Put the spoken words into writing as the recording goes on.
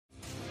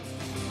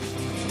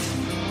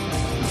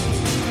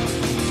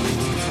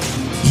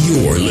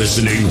You're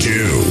listening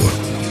to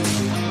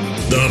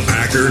the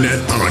Packernet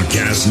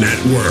Podcast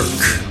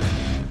Network.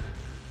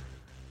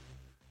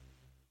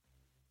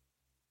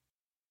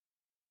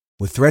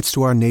 With threats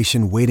to our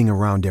nation waiting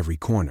around every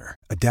corner,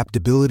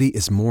 adaptability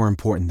is more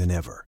important than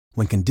ever.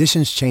 When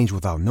conditions change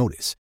without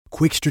notice,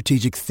 quick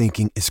strategic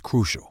thinking is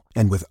crucial.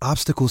 And with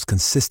obstacles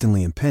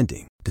consistently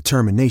impending,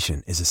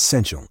 determination is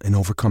essential in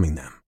overcoming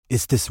them.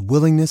 It's this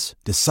willingness,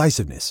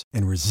 decisiveness,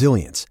 and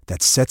resilience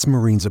that sets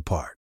Marines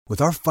apart. With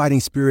our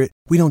fighting spirit,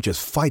 we don't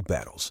just fight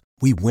battles,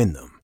 we win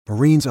them.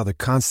 Marines are the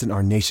constant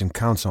our nation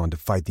counts on to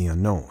fight the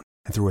unknown.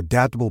 And through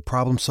adaptable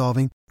problem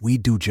solving, we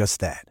do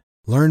just that.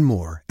 Learn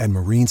more at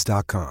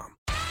marines.com.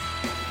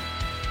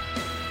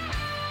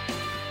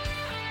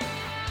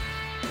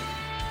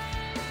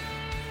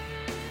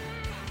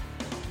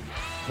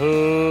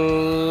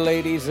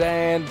 Ladies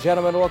and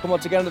gentlemen, welcome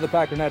once again to the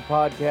Packernet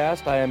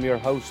Podcast. I am your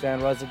host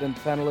and resident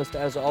panelist,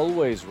 as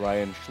always,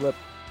 Ryan Schlip.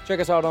 Check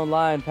us out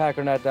online,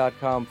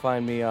 packernet.com.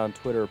 Find me on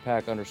Twitter,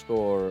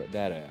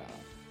 pack_data.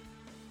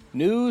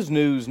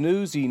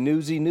 Newsy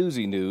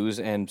news,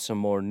 and some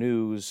more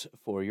news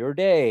for your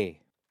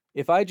day.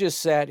 If I just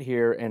sat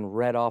here and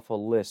read off a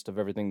list of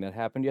everything that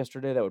happened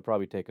yesterday, that would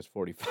probably take us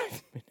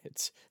 45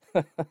 minutes.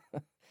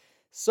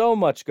 So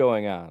much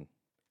going on.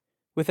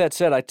 With that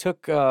said, I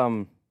took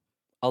a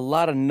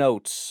lot of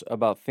notes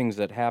about things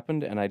that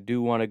happened, and I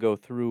do want to go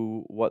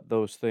through what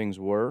those things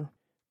were.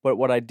 But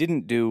what I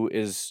didn't do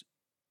is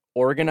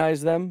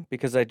organize them,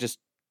 because I just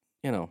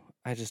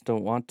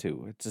don't want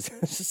to. It's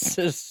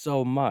just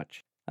so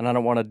much. And I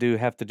don't want to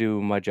have to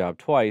do my job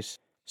twice.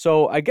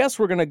 So I guess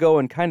we're going to go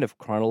in kind of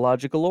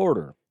chronological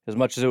order. As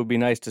much as it would be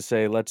nice to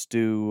say, let's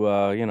do,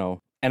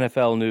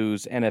 NFL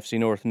news, NFC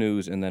North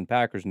news, and then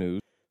Packers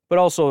news. But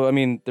also, I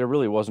mean, there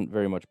really wasn't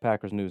very much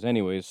Packers news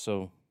anyways,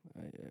 so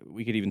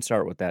we could even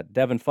start with that.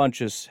 Devin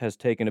Funchess has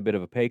taken a bit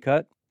of a pay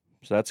cut,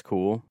 so that's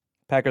cool.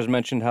 Packers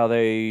mentioned how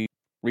they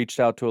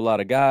reached out to a lot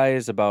of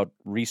guys about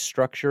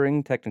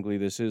restructuring. Technically,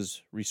 this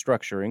is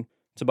restructuring.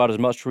 It's about as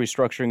much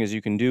restructuring as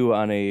you can do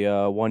on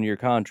a one-year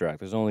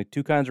contract. There's only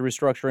two kinds of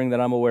restructuring that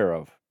I'm aware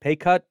of. Pay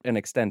cut and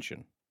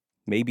extension.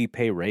 Maybe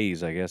pay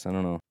raise, I guess. I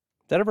don't know.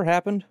 That ever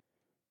happened?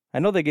 I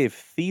know they gave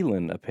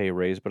Thielen a pay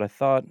raise, but I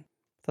thought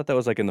that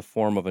was like in the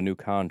form of a new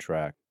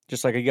contract.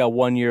 Just like he got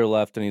 1 year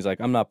left and he's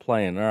like, I'm not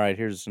playing. All right,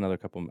 here's another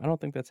couple. I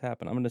don't think that's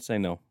happened. I'm going to say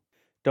no.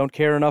 Don't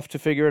care enough to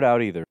figure it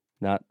out either.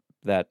 Not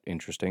that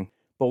interesting.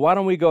 But why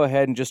don't we go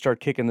ahead and just start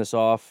kicking this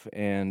off,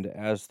 and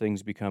as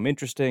things become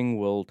interesting,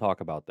 we'll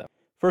talk about them.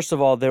 First of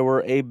all, there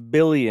were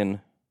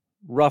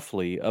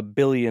roughly a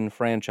billion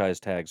franchise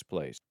tags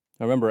placed.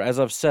 Now remember, as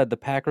I've said, the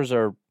Packers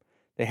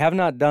they have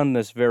not done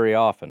this very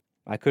often.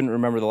 I couldn't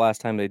remember the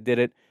last time they did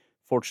it.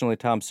 Fortunately,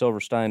 Tom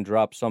Silverstein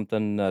dropped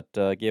something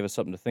that gave us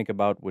something to think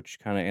about, which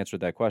kind of answered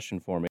that question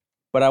for me.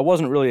 But I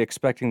wasn't really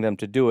expecting them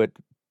to do it,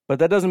 but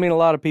that doesn't mean a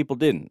lot of people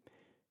didn't.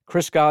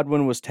 Chris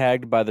Godwin was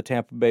tagged by the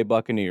Tampa Bay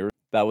Buccaneers.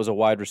 That was a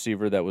wide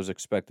receiver that was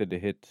expected to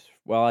hit,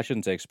 well, I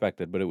shouldn't say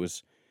expected, but it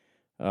was,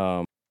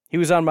 he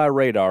was on my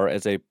radar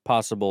as a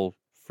possible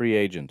free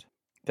agent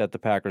that the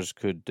Packers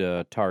could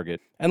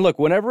target. And look,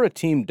 whenever a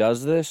team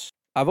does this,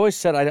 I've always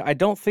said I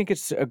don't think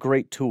it's a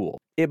great tool.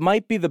 It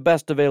might be the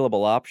best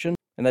available option,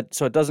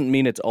 so it doesn't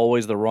mean it's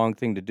always the wrong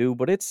thing to do,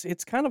 but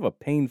it's kind of a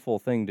painful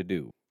thing to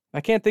do.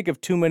 I can't think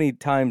of too many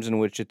times in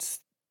which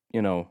it's,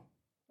 a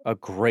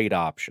great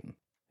option.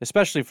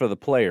 Especially for the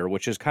player,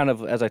 which is kind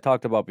of, as I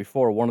talked about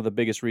before, one of the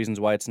biggest reasons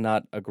why it's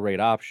not a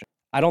great option.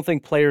 I don't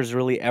think players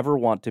really ever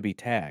want to be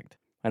tagged.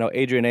 I know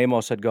Adrian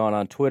Amos had gone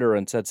on Twitter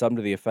and said something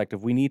to the effect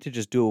of, we need to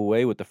just do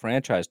away with the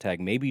franchise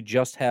tag. Maybe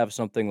just have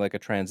something like a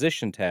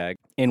transition tag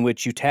in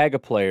which you tag a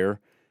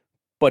player,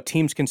 but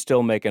teams can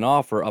still make an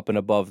offer up and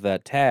above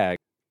that tag.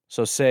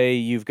 So say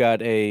you've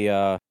got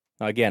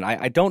again,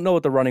 I don't know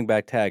what the running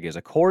back tag is.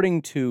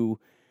 According to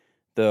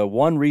the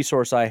one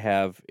resource I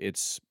have,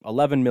 it's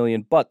 $11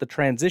 million, but the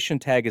transition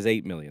tag is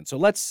 $8 million. So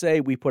let's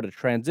say we put a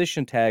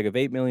transition tag of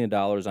 $8 million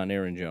on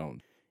Aaron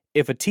Jones.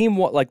 If a team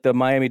like the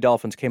Miami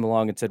Dolphins came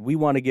along and said, we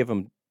want to give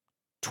him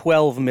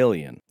 $12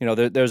 million,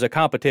 there's a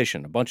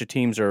competition. A bunch of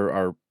teams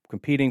are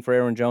competing for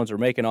Aaron Jones or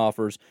making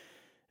offers.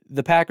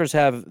 The Packers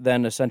have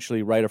then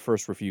essentially right of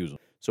first refusal.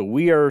 So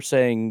we are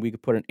saying we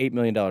could put an $8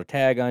 million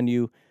tag on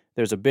you.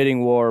 There's a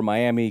bidding war.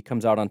 Miami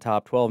comes out on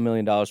top, $12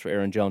 million for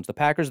Aaron Jones. The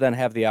Packers then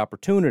have the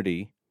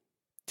opportunity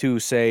to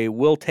say,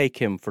 we'll take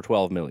him for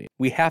 $12 million.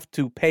 We have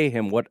to pay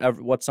him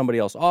what somebody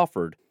else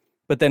offered,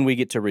 but then we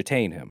get to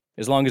retain him,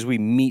 as long as we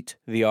meet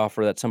the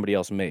offer that somebody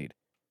else made.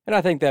 And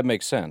I think that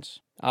makes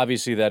sense.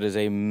 Obviously, that is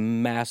a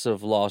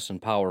massive loss in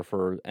power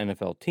for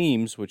NFL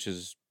teams, which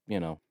is,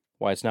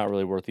 why it's not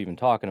really worth even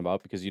talking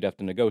about, because you'd have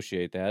to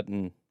negotiate that,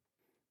 and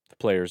the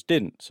players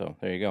didn't. So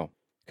there you go.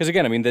 Because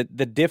again, I mean,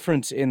 the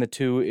difference in the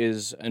two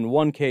is, in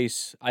one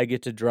case, I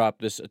get to drop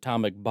this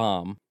atomic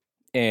bomb,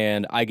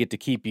 and I get to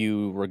keep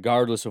you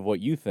regardless of what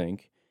you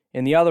think.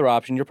 In the other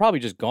option, you're probably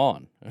just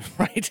gone,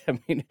 right? I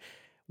mean,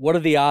 what are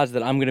the odds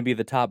that I'm going to be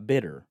the top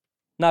bidder?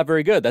 Not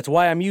very good. That's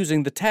why I'm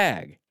using the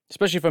tag,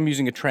 especially if I'm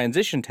using a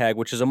transition tag,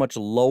 which is a much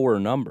lower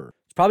number.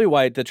 It's probably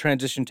why the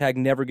transition tag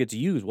never gets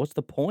used. What's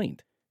the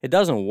point? It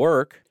doesn't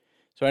work.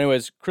 So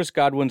anyways, Chris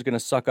Godwin's going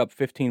to suck up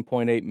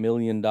 $15.8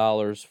 million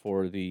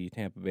for the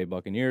Tampa Bay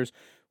Buccaneers,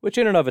 which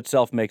in and of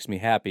itself makes me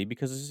happy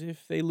because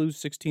if they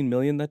lose $16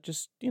 million, that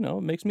just,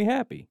 makes me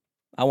happy.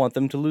 I want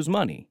them to lose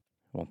money.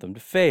 I want them to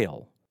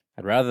fail.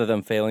 I'd rather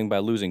them failing by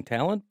losing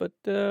talent, but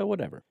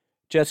whatever.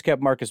 Jets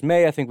kept Marcus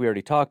May. I think we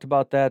already talked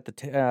about that.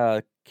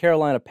 The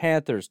Carolina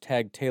Panthers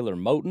tagged Taylor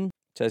Moton.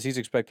 Says he's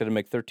expected to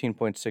make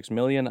 $13.6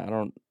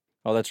 million.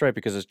 Oh, that's right,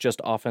 because it's just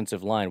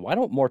offensive line. Why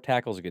don't more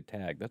tackles get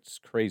tagged? That's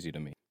crazy to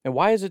me. And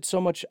why is it so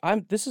much? I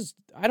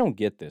don't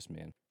get this,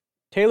 man.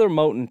 Taylor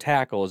Moton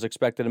tackle is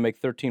expected to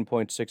make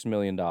 $13.6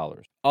 million.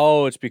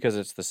 Oh, it's because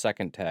it's the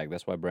second tag.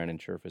 That's why Brandon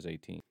Scherf is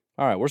 18.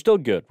 All right, we're still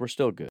good.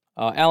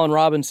 Allen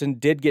Robinson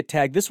did get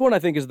tagged. This one I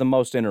think is the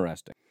most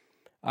interesting.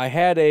 I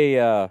had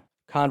a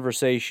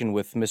conversation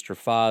with Mr.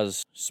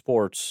 Foz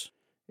Sports,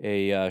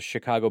 a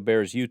Chicago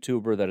Bears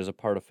YouTuber that is a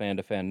part of Fan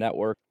to Fan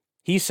Network.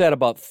 He said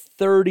about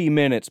 30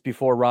 minutes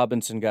before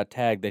Robinson got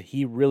tagged that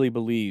he really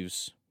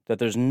believes that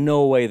there's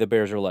no way the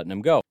Bears are letting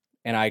him go.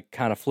 And I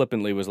kind of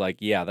flippantly was like,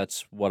 yeah,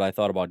 that's what I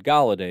thought about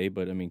Golladay,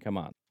 but I mean, come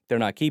on. They're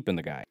not keeping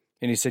the guy.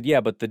 And he said, yeah,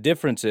 but the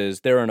difference is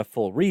they're in a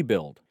full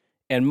rebuild.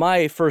 And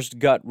my first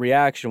gut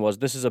reaction was,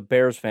 this is a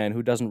Bears fan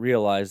who doesn't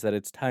realize that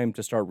it's time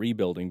to start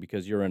rebuilding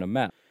because you're in a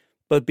mess.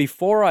 But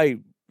before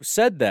I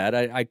said that,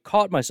 I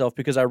caught myself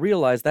because I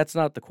realized that's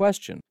not the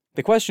question.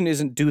 The question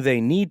isn't, do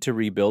they need to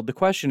rebuild? The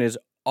question is,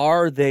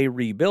 are they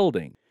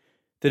rebuilding?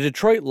 The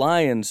Detroit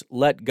Lions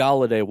let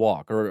Golladay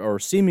walk, or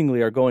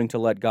seemingly are going to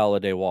let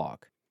Golladay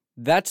walk.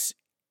 That's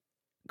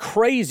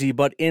crazy,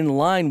 but in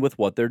line with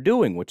what they're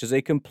doing, which is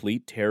a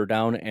complete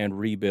teardown and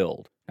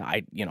rebuild.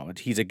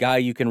 He's a guy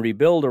you can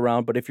rebuild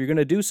around, but if you're going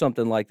to do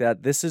something like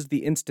that, this is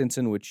the instance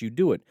in which you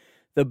do it.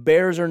 The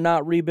Bears are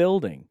not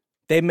rebuilding.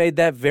 They made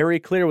that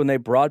very clear when they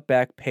brought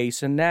back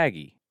Pace and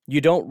Nagy. You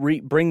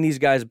don't bring these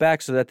guys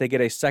back so that they get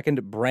a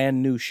second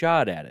brand new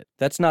shot at it.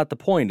 That's not the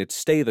point. It's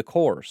stay the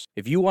course.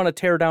 If you want to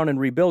tear down and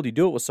rebuild, you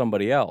do it with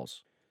somebody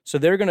else. So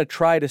they're going to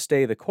try to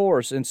stay the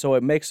course, and so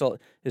it makes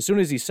as soon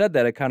as he said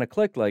that, it kind of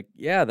clicked like,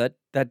 yeah,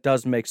 that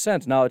does make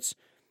sense. Now it's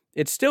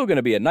still going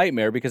to be a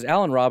nightmare because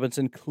Allen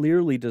Robinson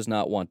clearly does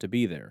not want to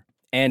be there,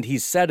 and he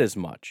said as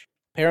much.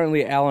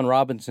 Apparently, Allen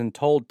Robinson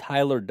told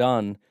Tyler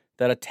Dunne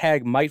that a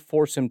tag might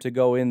force him to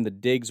go in the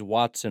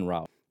Diggs-Watson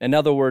route. In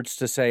other words,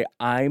 to say,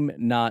 I'm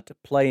not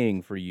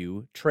playing for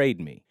you, trade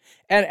me.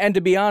 And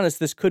to be honest,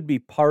 this could be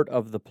part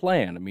of the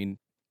plan. I mean,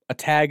 a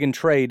tag and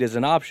trade is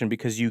an option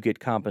because you get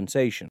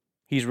compensation.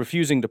 He's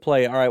refusing to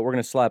play, all right, we're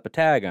going to slap a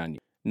tag on you.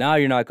 Now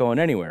you're not going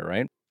anywhere,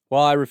 right?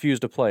 Well, I refuse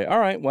to play. All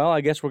right, well,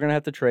 I guess we're going to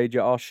have to trade you.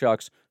 Oh,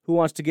 shucks. Who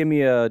wants to give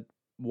me a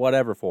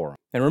whatever for him?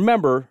 And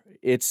remember,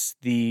 it's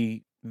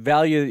the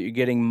value that you're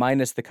getting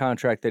minus the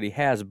contract that he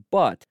has,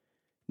 but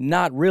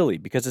not really,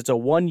 because it's a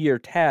one-year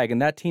tag,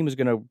 and that team is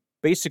going to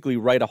basically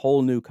write a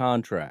whole new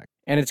contract.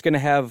 And it's going to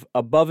have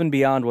above and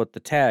beyond what the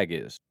tag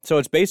is. So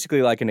it's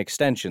basically like an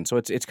extension. So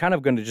it's kind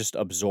of going to just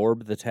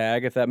absorb the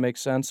tag, if that makes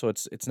sense. So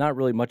it's not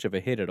really much of a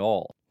hit at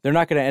all. They're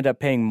not going to end up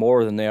paying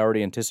more than they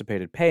already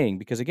anticipated paying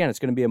because, again, it's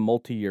going to be a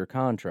multi-year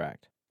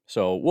contract.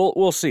 So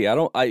we'll see.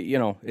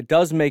 It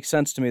does make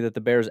sense to me that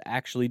the Bears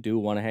actually do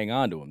want to hang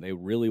on to him. They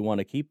really want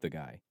to keep the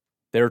guy.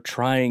 They're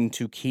trying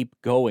to keep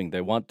going.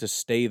 They want to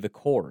stay the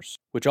course,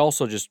 which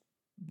also just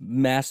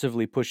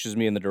massively pushes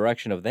me in the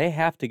direction of they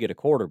have to get a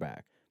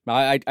quarterback. Now,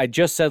 I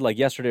just said like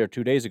yesterday or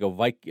 2 days ago,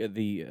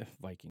 the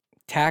Viking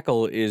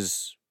tackle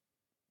is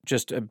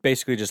just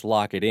basically just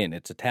lock it in.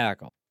 It's a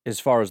tackle as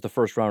far as the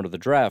first round of the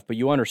draft. But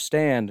you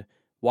understand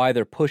why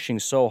they're pushing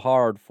so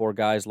hard for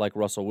guys like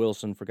Russell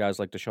Wilson, for guys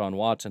like Deshaun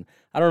Watson.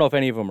 I don't know if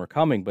any of them are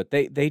coming, but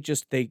they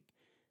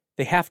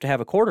have to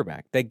have a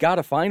quarterback. They got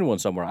to find one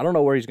somewhere. I don't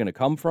know where he's going to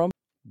come from.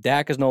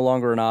 Dak is no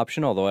longer an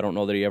option, although I don't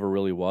know that he ever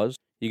really was.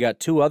 You got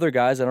two other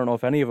guys. I don't know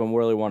if any of them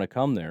really want to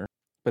come there,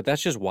 but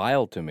that's just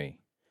wild to me.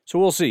 So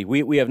we'll see.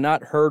 We have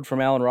not heard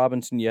from Allen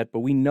Robinson yet,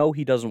 but we know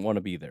he doesn't want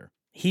to be there.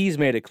 He's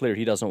made it clear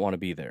he doesn't want to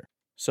be there.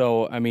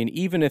 So, I mean,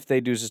 even if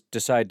they do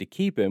decide to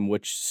keep him,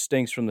 which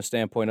stinks from the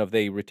standpoint of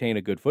they retain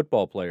a good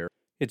football player,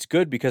 it's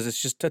good because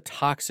it's just a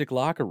toxic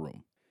locker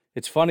room.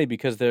 It's funny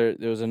because there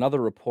was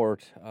another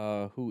report.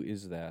 Who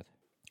is that?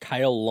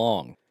 Kyle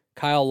Long.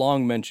 Kyle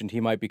Long mentioned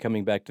he might be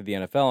coming back to the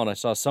NFL, and I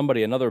saw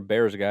another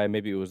Bears guy,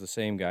 maybe it was the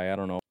same guy, I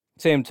don't know,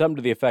 saying something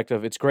to the effect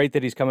of, it's great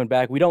that he's coming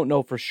back. We don't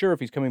know for sure if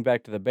he's coming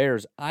back to the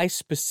Bears. I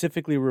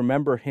specifically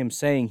remember him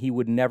saying he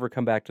would never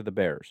come back to the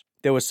Bears.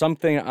 There was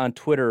something on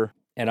Twitter,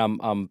 and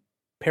I'm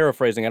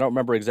paraphrasing, I don't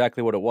remember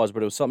exactly what it was,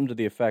 but it was something to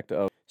the effect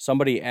of,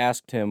 somebody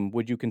asked him,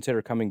 would you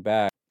consider coming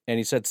back? And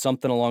he said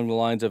something along the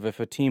lines of, if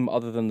a team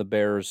other than the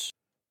Bears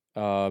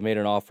made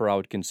an offer, I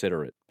would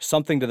consider it.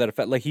 Something to that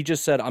effect. Like he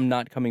just said, I'm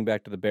not coming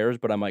back to the Bears,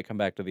 but I might come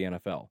back to the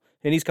NFL.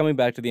 And he's coming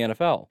back to the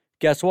NFL.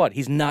 Guess what?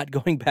 He's not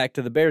going back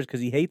to the Bears because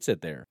he hates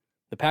it there.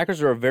 The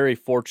Packers are a very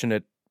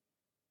fortunate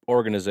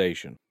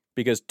organization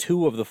because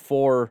 2 of the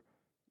 4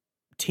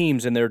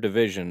 teams in their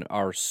division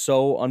are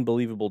so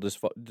unbelievably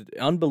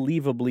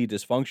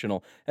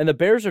dysfunctional, and the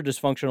Bears are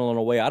dysfunctional in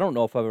a way I don't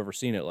know if I've ever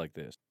seen it like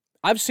this.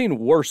 I've seen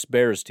worse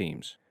Bears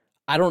teams.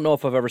 I don't know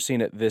if I've ever seen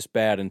it this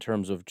bad in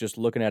terms of just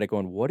looking at it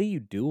going, what are you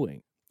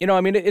doing? You know,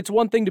 I mean, it's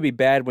one thing to be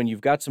bad when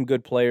you've got some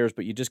good players,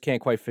 but you just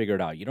can't quite figure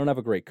it out. You don't have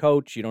a great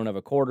coach, you don't have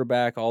a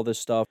quarterback, all this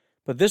stuff.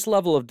 But this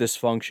level of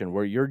dysfunction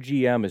where your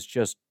GM is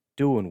just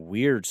doing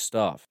weird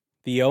stuff,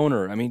 the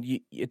owner, I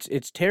mean, it's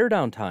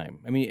teardown time.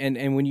 I mean,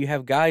 and when you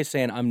have guys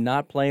saying, I'm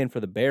not playing for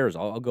the Bears,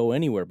 I'll go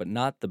anywhere, but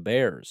not the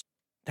Bears.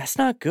 That's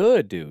not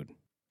good, dude.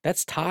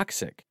 That's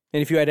toxic.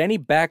 And if you had any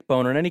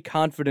backbone or any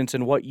confidence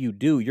in what you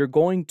do, you're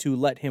going to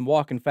let him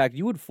walk. In fact,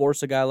 you would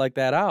force a guy like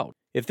that out.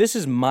 If this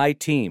is my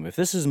team, if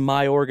this is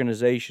my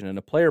organization, and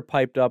a player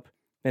piped up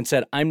and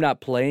said, I'm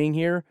not playing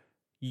here,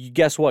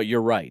 guess what?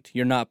 You're right.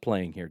 You're not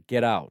playing here.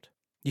 Get out.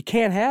 You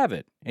can't have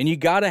it. And you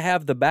got to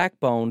have the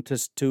backbone to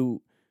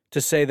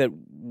say that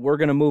we're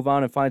going to move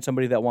on and find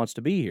somebody that wants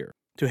to be here.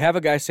 To have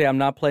a guy say, I'm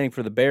not playing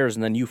for the Bears,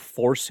 and then you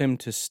force him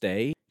to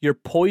stay, you're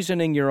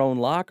poisoning your own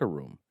locker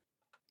room.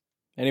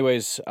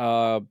 Anyways,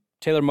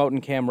 Taylor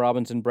Moton, Cam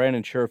Robinson,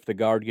 Brandon Scherff, the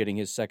guard, getting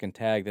his second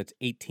tag. That's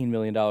 $18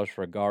 million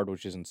for a guard,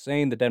 which is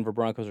insane. The Denver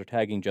Broncos are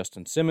tagging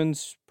Justin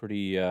Simmons.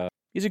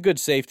 He's a good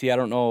safety. I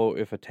don't know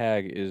if a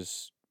tag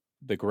is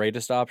the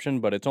greatest option,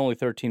 but it's only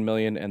 $13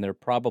 million, and they're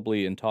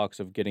probably in talks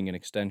of getting an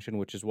extension,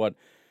 which is what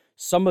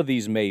some of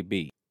these may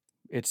be.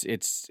 It's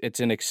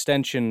an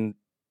extension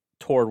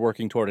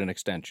working toward an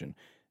extension.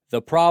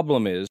 The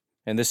problem is,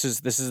 and this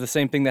is the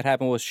same thing that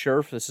happened with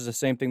Scherff, this is the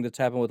same thing that's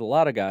happened with a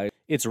lot of guys,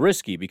 it's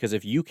risky because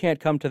if you can't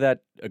come to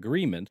that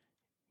agreement,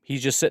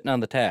 he's just sitting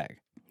on the tag.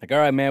 Like, all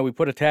right, man, we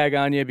put a tag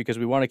on you because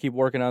we want to keep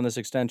working on this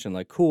extension.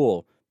 Like,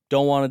 cool,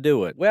 don't want to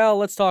do it. Well,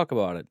 let's talk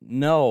about it.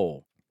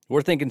 No.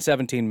 We're thinking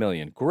 $17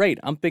 million. Great,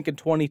 I'm thinking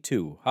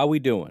 22. How we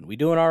doing? We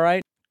doing all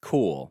right?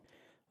 Cool.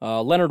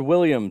 Leonard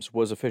Williams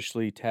was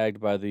officially tagged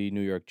by the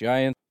New York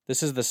Giants.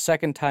 This is the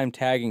second time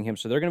tagging him,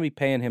 so they're going to be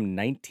paying him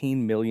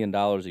 $19 million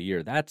a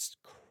year. That's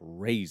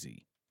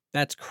crazy.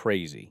 That's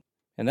crazy.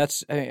 And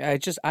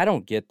I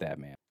don't get that,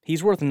 man.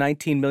 He's worth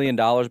 $19 million,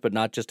 but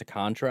not just a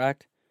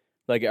contract.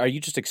 Like, are you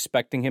just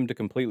expecting him to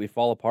completely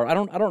fall apart? I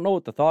don't know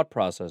what the thought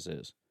process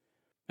is.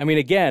 I mean,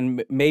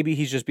 again, maybe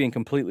he's just being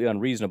completely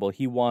unreasonable.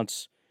 He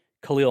wants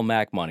Khalil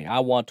Mack money. I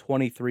want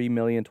 $23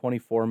 million,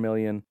 $24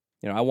 million.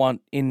 You know, I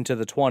want into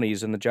the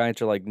 20s, and the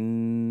Giants are like,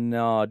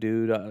 no,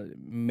 dude,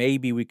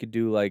 maybe we could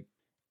do like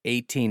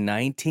 18,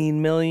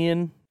 19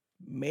 million,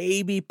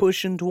 maybe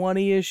pushing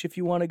 20-ish if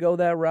you want to go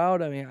that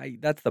route. I mean,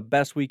 that's the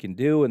best we can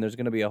do, and there's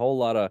going to be a whole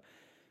lot of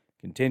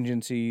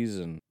contingencies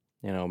and,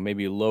 you know,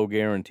 maybe low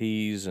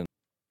guarantees and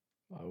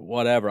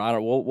whatever.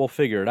 We'll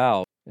figure it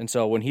out. And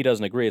so when he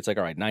doesn't agree, it's like,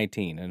 all right,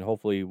 19, and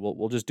hopefully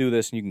we'll just do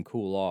this and you can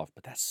cool off.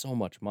 But that's so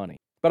much money.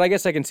 But I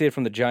guess I can see it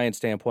from the Giants'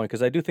 standpoint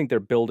because I do think they're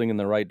building in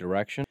the right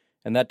direction.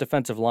 And that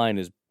defensive line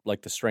is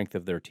like the strength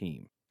of their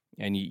team.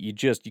 And you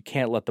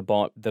can't let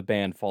the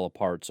band fall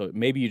apart. So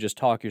maybe you just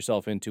talk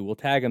yourself into, we'll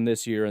tag him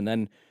this year, and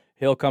then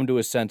he'll come to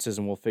his senses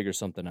and we'll figure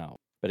something out.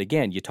 But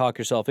again, you talk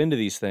yourself into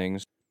these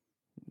things,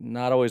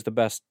 not always the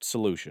best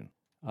solution.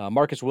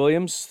 Marcus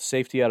Williams,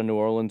 safety out of New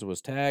Orleans,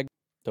 was tagged.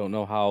 Don't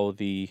know how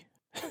the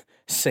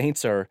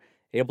Saints are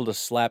able to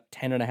slap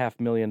 $10.5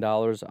 million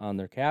on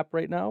their cap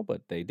right now,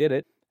 but they did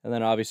it. And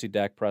then obviously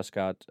Dak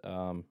Prescott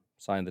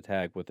signed the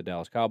tag with the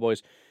Dallas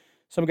Cowboys.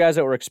 Some guys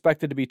that were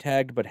expected to be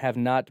tagged but have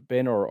not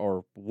been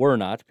or were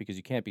not because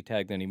you can't be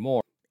tagged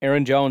anymore.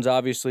 Aaron Jones,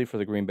 obviously, for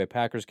the Green Bay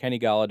Packers. Kenny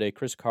Golladay,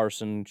 Chris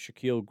Carson,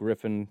 Shaquille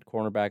Griffin,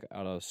 cornerback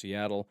out of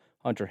Seattle.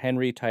 Hunter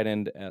Henry, tight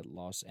end at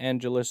Los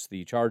Angeles.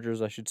 The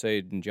Chargers, I should say.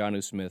 And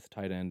Jonnu Smith,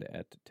 tight end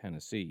at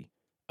Tennessee.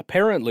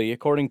 Apparently,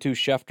 according to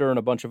Schefter and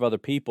a bunch of other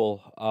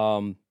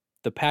people,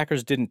 the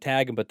Packers didn't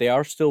tag him, but they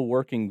are still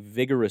working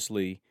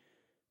vigorously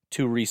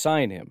to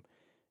re-sign him.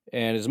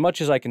 And as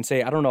much as I can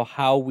say, I don't know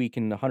how we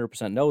can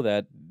 100% know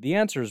that, the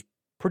answer is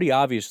pretty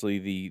obviously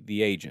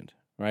the agent,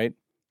 right?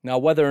 Now,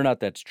 whether or not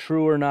that's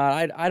true or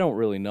not, I don't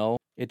really know.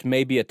 It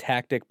may be a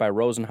tactic by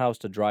Rosenhaus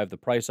to drive the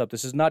price up.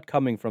 This is not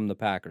coming from the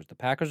Packers. The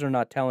Packers are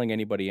not telling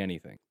anybody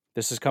anything.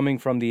 This is coming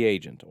from the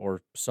agent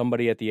or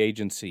somebody at the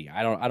agency.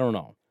 I don't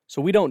know.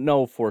 So we don't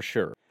know for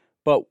sure.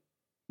 But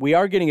we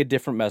are getting a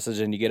different message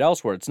than you get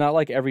elsewhere. It's not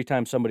like every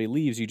time somebody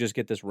leaves, you just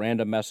get this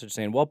random message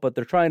saying, well, but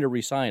they're trying to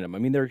re-sign him. I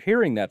mean, they're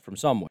hearing that from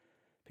somewhere.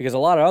 Because a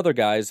lot of other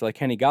guys, like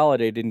Kenny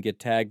Golladay, didn't get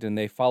tagged, and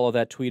they follow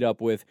that tweet up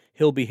with,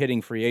 he'll be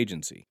hitting free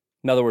agency.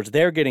 In other words,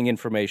 they're getting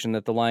information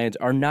that the Lions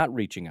are not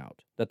reaching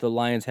out, that the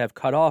Lions have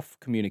cut off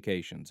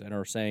communications and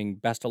are saying,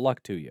 best of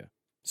luck to you.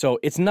 So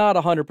it's not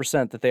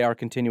 100% that they are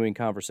continuing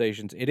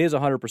conversations. It is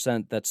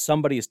 100% that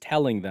somebody is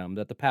telling them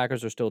that the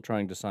Packers are still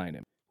trying to sign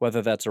him.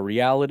 Whether that's a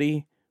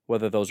reality,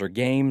 whether those are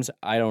games,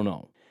 I don't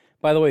know.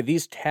 By the way,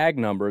 these tag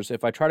numbers,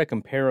 if I try to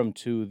compare them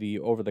to the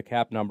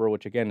over-the-cap number,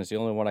 which again is the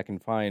only one I can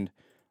find,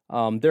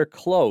 they're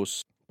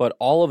close, but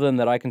all of them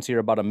that I can see are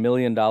about $1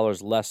 million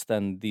less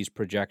than these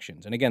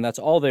projections. And again, that's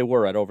all they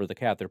were at over the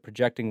cap. They're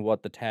projecting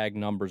what the tag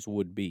numbers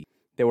would be.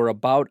 They were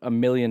about $1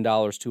 million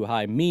too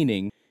high,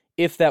 meaning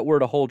if that were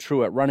to hold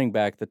true at running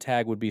back, the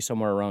tag would be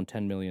somewhere around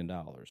 $10 million.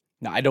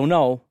 Now, I don't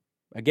know.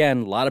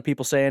 Again, a lot of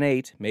people saying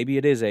 8. Maybe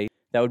it is 8.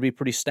 That would be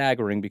pretty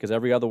staggering because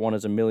every other one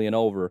is $1 million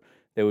over.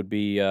 They would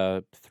be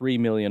 $3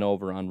 million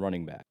over on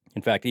running back.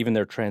 In fact, even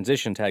their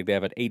transition tag, they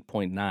have at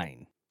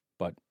 8.9.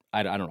 But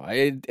I don't know.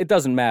 It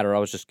doesn't matter. I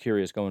was just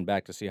curious going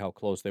back to see how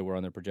close they were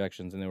on their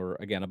projections, and they were,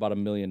 again, about $1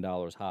 million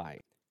high.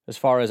 As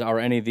far as are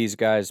any of these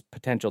guys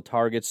potential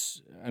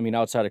targets, I mean,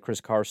 outside of Chris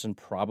Carson,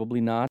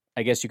 probably not.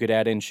 I guess you could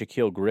add in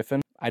Shaquille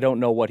Griffin. I don't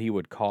know what he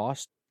would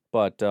cost,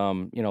 but,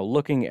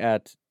 looking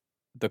at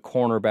the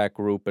cornerback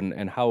group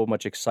and how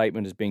much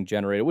excitement is being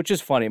generated, which is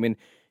funny. I mean,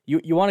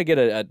 you want to get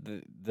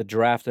the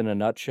draft in a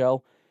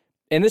nutshell,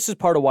 and this is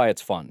part of why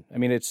it's fun. I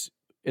mean, it's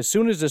as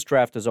soon as this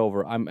draft is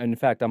over,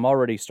 I'm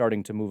already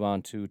starting to move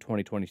on to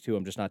 2022.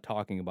 I'm just not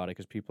talking about it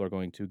because people are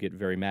going to get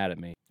very mad at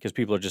me because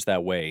people are just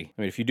that way.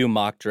 I mean, if you do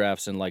mock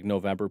drafts in like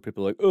November,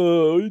 people are like,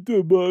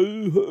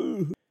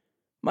 oh,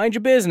 mind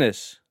your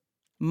business.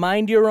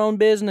 Mind your own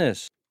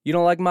business. You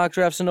don't like mock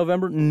drafts in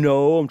November?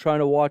 No, I'm trying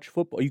to watch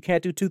football. You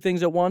can't do 2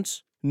 things at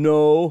once?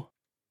 No.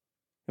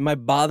 Am I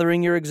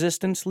bothering your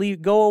existence?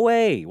 Go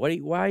away.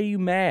 Why are you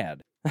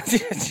mad?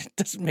 It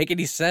doesn't make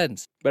any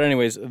sense. But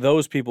anyways,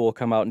 those people will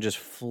come out and just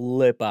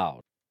flip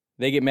out.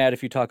 They get mad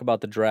if you talk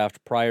about the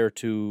draft prior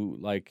to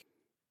like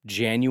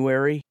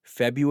January,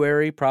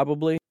 February,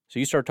 probably. So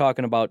you start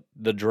talking about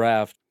the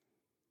draft,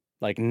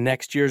 like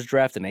next year's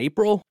draft in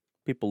April,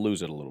 people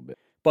lose it a little bit.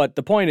 But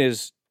the point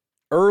is,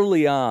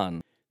 early on,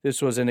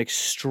 this was an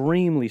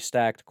extremely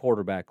stacked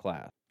quarterback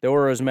class. There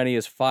were as many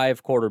as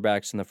 5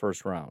 quarterbacks in the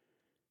first round.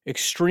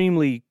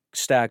 Extremely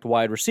stacked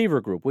wide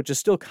receiver group, which is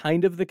still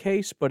kind of the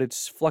case, but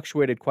it's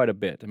fluctuated quite a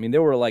bit. I mean,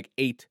 there were like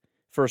 8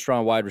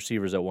 first-round wide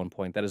receivers at one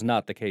point. That is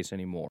not the case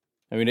anymore.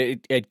 I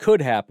mean, it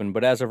could happen,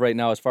 but as of right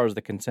now, as far as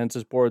the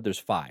consensus board, there's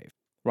 5.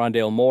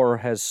 Rondale Moore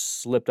has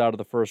slipped out of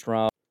the first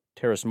round.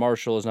 Terrace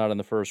Marshall is not in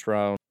the first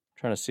round. I'm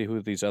trying to see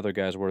who these other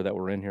guys were that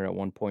were in here at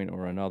one point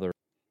or another.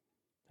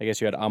 I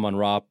guess you had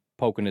Amon-Ra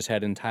poking his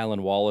head in.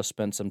 Tylan Wallace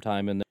spent some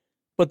time in there.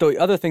 But the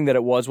other thing that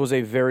it was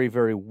a very,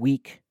 very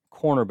weak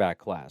cornerback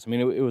class. I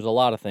mean, it was a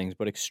lot of things,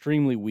 but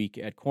extremely weak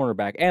at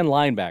cornerback and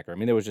linebacker. I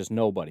mean, there was just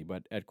nobody.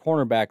 But at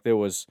cornerback, there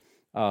was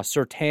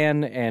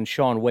Surtain and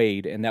Sean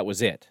Wade, and that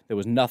was it. There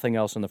was nothing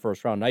else in the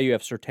first round. Now you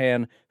have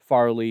Surtain,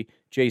 Farley,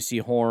 J.C.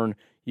 Horn.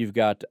 You've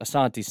got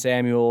Asante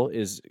Samuel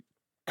is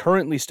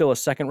currently still a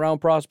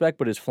second-round prospect,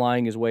 but is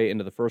flying his way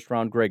into the first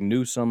round. Greg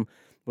Newsome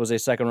was a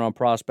second-round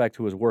prospect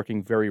who was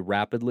working very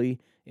rapidly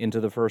into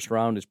the first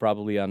round. Is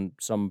probably on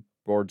some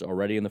boards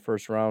already in the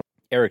first round.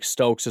 Eric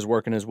Stokes is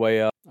working his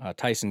way up.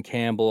 Tyson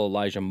Campbell,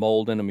 Elijah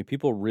Molden. I mean,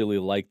 people really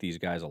like these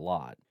guys a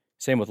lot.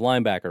 Same with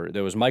linebacker.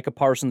 There was Micah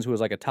Parsons, who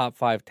was like a top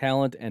 5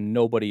 talent, and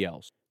nobody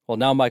else. Well,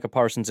 now Micah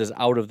Parsons is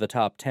out of the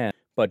top 10,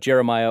 but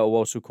Jeremiah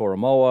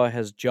Owusu-Koramoah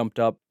has jumped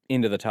up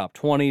into the top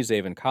 20.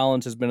 Zaven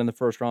Collins has been in the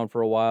first round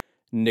for a while.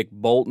 Nick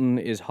Bolton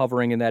is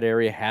hovering in that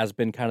area, has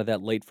been kind of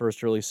that late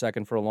first, early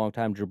second for a long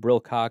time.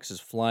 Jabril Cox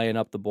is flying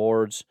up the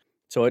boards.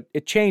 So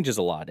it changes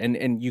a lot,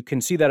 and you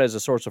can see that as a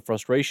source of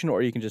frustration,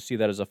 or you can just see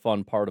that as a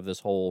fun part of this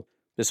whole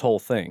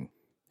thing.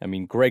 I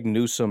mean, Greg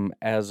Newsome,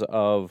 as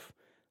of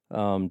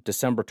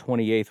December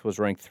 28th, was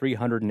ranked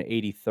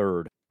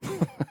 383rd,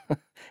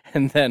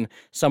 and then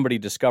somebody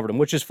discovered him,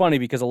 which is funny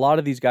because a lot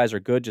of these guys are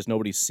good, just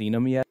nobody's seen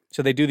them yet.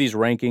 So they do these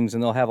rankings,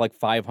 and they'll have like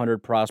 500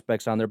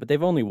 prospects on there, but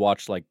they've only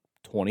watched like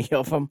 20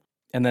 of them.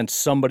 And then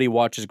somebody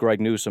watches Greg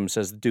Newsome,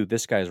 says, dude,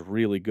 this guy's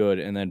really good,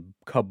 and then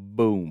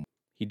kaboom.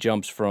 He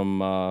jumps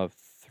from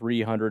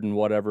 300 and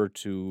whatever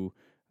to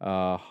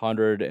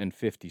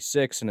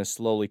 156 and has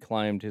slowly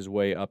climbed his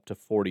way up to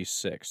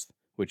 46th,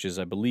 which is,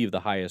 I believe, the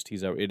highest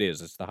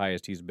it's the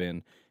highest he's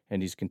been,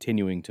 and he's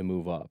continuing to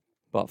move up.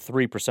 About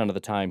 3% of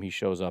the time he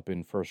shows up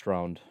in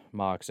first-round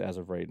mocks as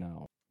of right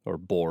now, or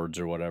boards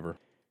or whatever.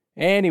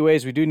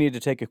 Anyways, we do need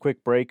to take a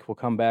quick break. We'll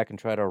come back and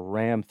try to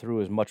ram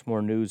through as much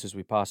more news as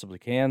we possibly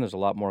can. There's a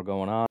lot more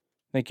going on.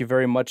 Thank you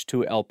very much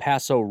to El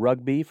Paso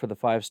Rugby for the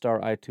 5-star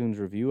iTunes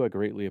review. I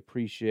greatly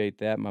appreciate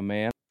that, my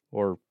man,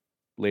 or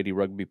lady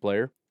rugby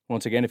player.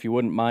 Once again, if you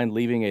wouldn't mind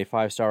leaving a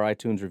 5-star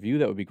iTunes review,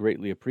 that would be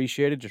greatly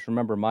appreciated. Just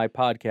remember, my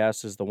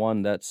podcast is the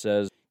one that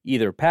says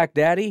either Pack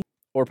Daddy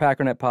or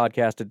Packernet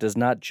Podcast. It does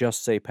not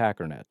just say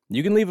Packernet.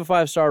 You can leave a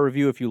 5-star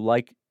review if you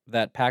like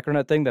that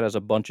Packernet thing that has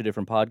a bunch of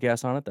different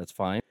podcasts on it. That's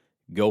fine.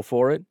 Go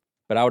for it.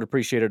 But I would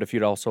appreciate it if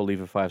you'd also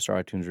leave a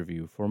 5-star iTunes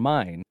review for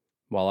mine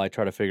while I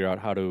try to figure out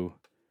how to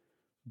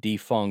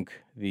defunk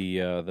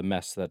the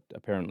mess that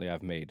apparently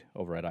I've made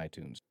over at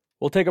iTunes.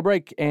 We'll take a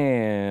break,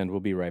 and we'll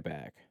be right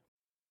back.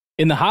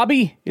 In the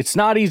hobby, it's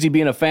not easy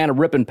being a fan of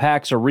ripping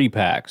packs or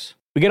repacks.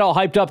 We get all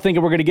hyped up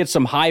thinking we're going to get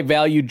some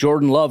high-value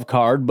Jordan Love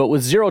card, but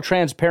with zero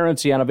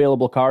transparency on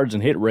available cards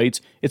and hit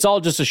rates, it's all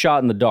just a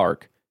shot in the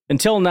dark.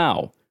 Until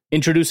now,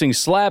 introducing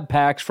slab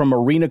packs from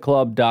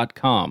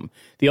arenaclub.com,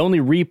 the only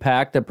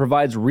repack that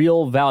provides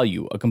real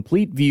value, a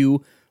complete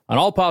view on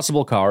all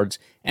possible cards,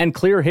 and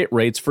clear hit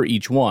rates for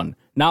each one.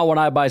 Now when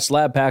I buy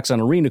slab packs on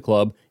Arena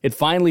Club, it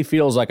finally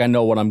feels like I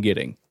know what I'm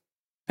getting.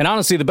 And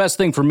honestly, the best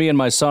thing for me and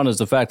my son is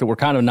the fact that we're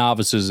kind of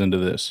novices into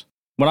this.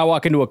 When I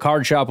walk into a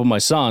card shop with my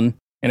son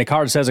and a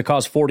card says it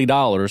costs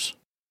 $40,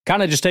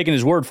 kind of just taking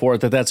his word for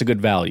it that that's a good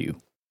value.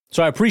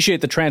 So I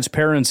appreciate the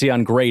transparency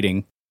on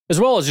grading, as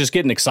well as just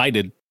getting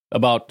excited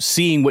about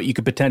seeing what you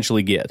could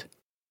potentially get.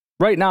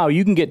 Right now,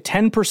 you can get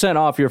 10%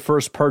 off your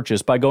first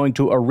purchase by going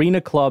to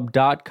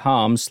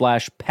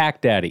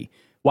arenaclub.com/packdaddy.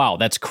 Wow,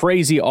 that's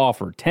crazy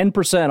offer.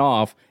 10%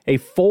 off a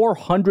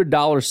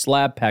 $400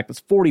 slab pack.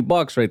 That's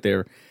 $40 right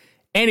there.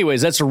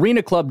 Anyways, that's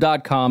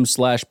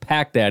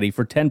arenaclub.com/packdaddy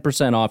for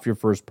 10% off your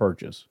first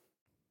purchase.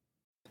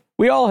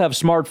 We all have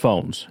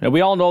smartphones, and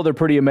we all know they're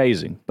pretty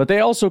amazing, but they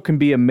also can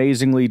be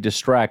amazingly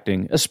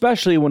distracting,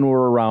 especially when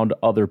we're around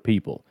other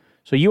people.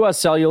 So US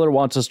Cellular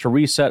wants us to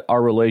reset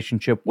our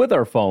relationship with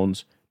our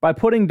phones by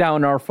putting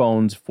down our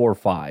phones for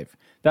 $5.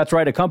 That's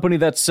right, a company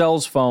that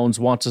sells phones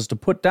wants us to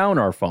put down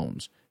our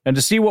phones. And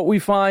to see what we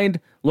find,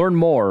 learn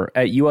more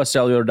at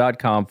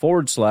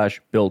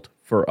uscellular.com/built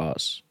for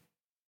us.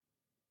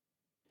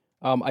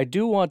 I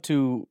do want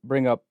to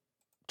bring up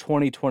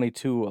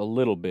 2022 a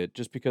little bit,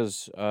 just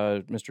because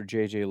Mr.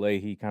 J.J.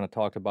 Leahy kind of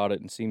talked about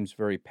it and seems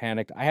very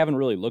panicked. I haven't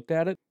really looked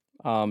at it.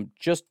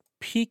 Just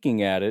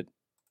peeking at it,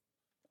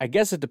 I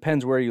guess it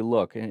depends where you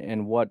look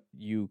and what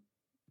you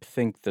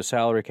think the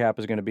salary cap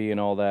is going to be and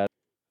all that.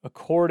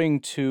 According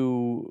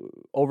to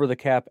Over the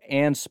Cap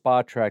and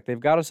Spot Track, they've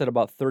got us at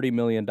about $30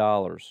 million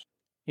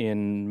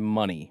in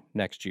money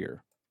next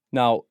year.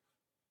 Now,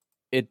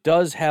 it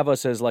does have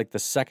us as like the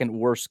second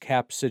worst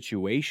cap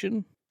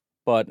situation,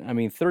 but I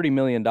mean, $30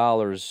 million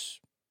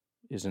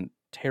isn't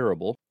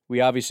terrible.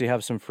 We obviously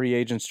have some free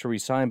agents to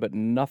re-sign, but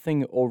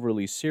nothing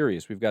overly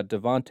serious. We've got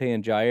Devontae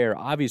and Jair.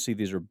 Obviously,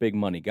 these are big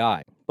money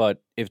guys,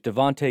 but if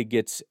Devontae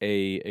gets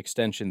a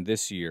extension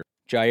this year,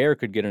 Jair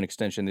could get an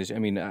extension this year. I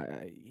mean,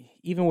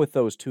 even with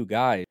those two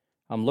guys,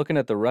 I'm looking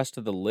at the rest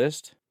of the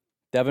list.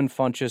 Devin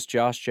Funchess,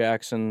 Josh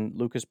Jackson,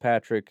 Lucas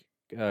Patrick,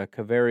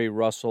 Kaveri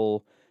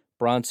Russell,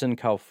 Bronson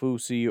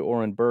Kaufusi,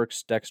 Oren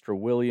Burks, Dexter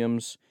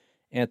Williams,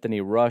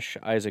 Anthony Rush,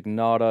 Isaac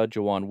Nauta,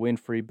 Juwan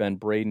Winfrey, Ben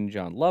Braden,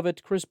 John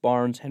Lovett, Chris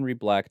Barnes, Henry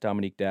Black,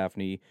 Dominique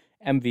Daphne,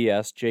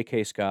 MVS,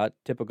 J.K. Scott,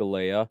 Tipa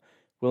Galea,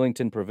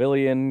 Willington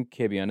Pavilion,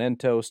 Kebion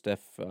Ento,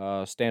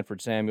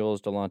 Stanford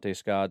Samuels, Delonte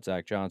Scott,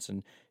 Zach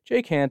Johnson,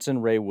 Jake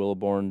Hansen, Ray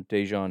Wilborn,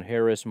 Dejon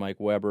Harris, Mike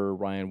Weber,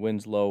 Ryan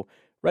Winslow,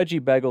 Reggie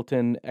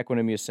Begelton,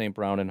 Equanimous St.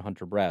 Brown, and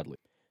Hunter Bradley.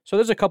 So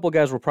there's a couple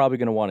guys we're probably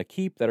going to want to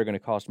keep that are going to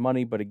cost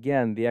money, but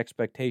again, the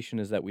expectation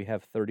is that we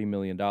have $30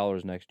 million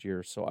next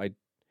year. So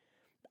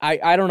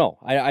I don't know.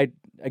 I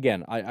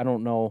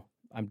don't know.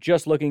 I'm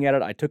just looking at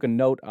it. I took a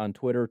note on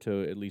Twitter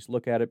to at least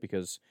look at it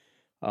because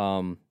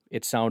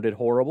it sounded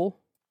horrible.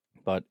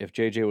 But if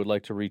JJ would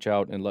like to reach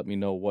out and let me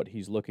know what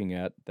he's looking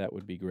at, that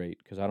would be great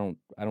because I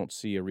don't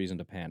see a reason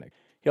to panic.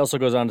 He also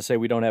goes on to say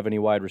we don't have any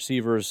wide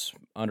receivers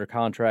under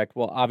contract.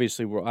 Well,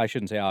 obviously, I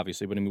shouldn't say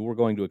obviously, but I mean, we're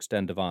going to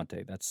extend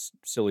Devontae. That's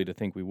silly to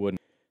think we wouldn't.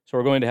 So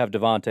we're going to have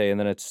Devontae, and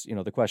then it's,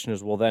 the question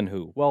is, well, then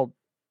who? Well,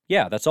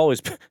 yeah, it's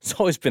always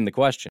been the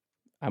question.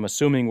 I'm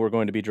assuming we're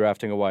going to be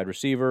drafting a wide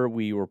receiver.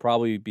 We will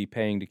probably be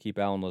paying to keep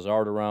Allen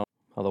Lazard around.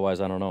 Otherwise,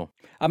 I don't know.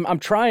 I'm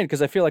trying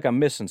because I feel like I'm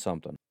missing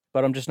something,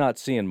 but I'm just not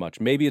seeing much.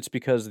 Maybe it's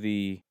because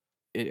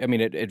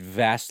it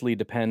vastly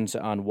depends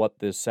on what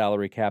this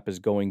salary cap is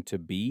going to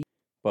be.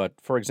 But,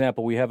 for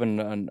example, we have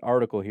an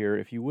article here.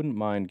 If you wouldn't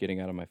mind getting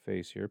out of my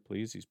face here,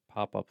 please, these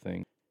pop-up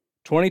things.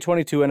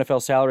 2022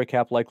 NFL salary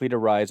cap likely to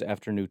rise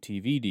after new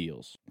TV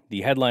deals.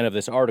 The headline of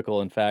this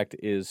article, in fact,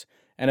 is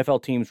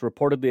NFL teams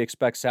reportedly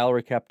expect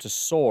salary cap to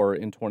soar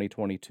in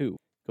 2022.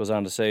 Goes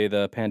on to say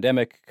the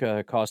pandemic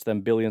cost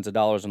them billions of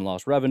dollars in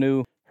lost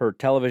revenue, hurt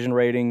television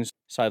ratings,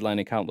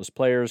 sidelining countless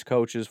players,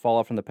 coaches,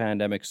 fallout from the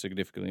pandemic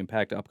significantly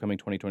impact the upcoming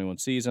 2021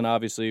 season,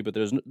 obviously, but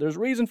there's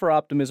reason for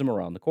optimism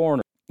around the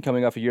corner.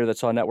 Coming off a year that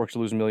saw networks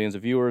lose millions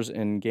of viewers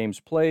and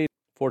games played,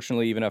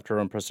 fortunately, even after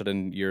an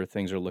unprecedented year,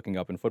 things are looking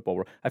up in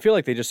football. I feel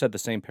like they just said the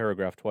same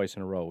paragraph twice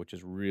in a row, which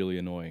is really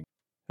annoying.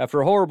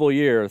 After a horrible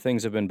year,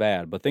 things have been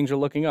bad, but things are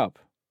looking up.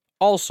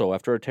 Also,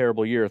 after a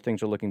terrible year,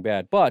 things are looking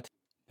bad, but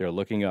they're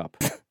looking up.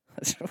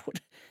 This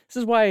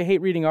is why I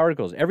hate reading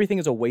articles. Everything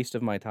is a waste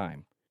of my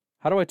time.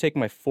 How do I take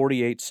my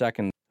 48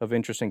 seconds of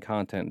interesting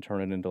content and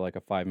turn it into like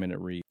a 5-minute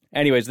read?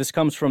 Anyways, this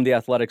comes from The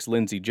Athletic's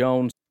Lindsey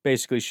Jones.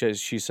 Basically,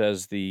 she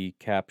says the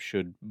cap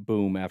should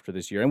boom after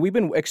this year. And we've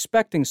been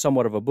expecting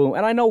somewhat of a boom.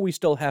 And I know we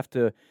still have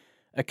to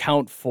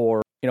account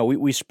for,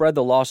 we spread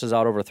the losses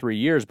out over 3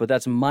 years, but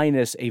that's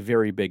minus a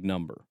very big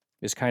number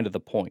is kind of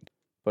the point.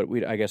 But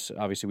I guess,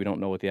 obviously, we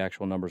don't know what the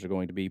actual numbers are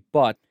going to be.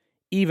 But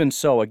even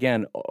so,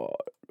 again,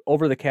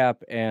 Over the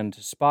Cap and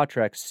Spot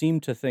Track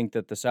seem to think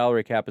that the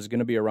salary cap is going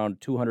to be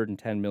around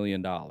 $210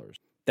 million.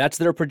 That's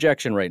their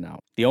projection right now.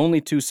 The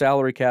only two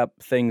salary cap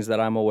things that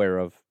I'm aware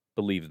of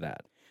believe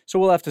that. So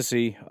we'll have to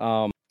see.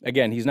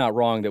 Again, he's not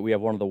wrong that we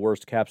have one of the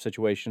worst cap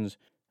situations.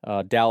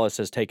 Dallas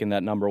has taken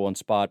that number one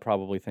spot,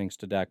 probably thanks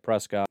to Dak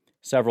Prescott.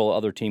 Several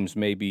other teams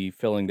may be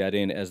filling that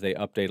in as they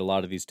update a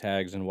lot of these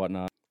tags and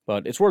whatnot.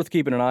 But it's worth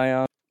keeping an eye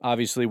on.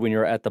 Obviously, when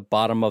you're at the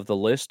bottom of the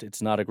list,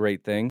 it's not a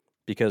great thing.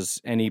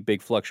 because any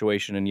big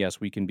fluctuation, and yes,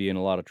 we can be in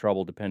a lot of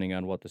trouble depending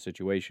on what the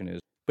situation is.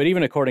 But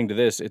even according to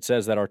this, it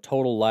says that our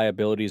total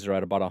liabilities are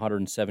at about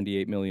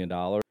 $178 million.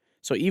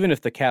 So even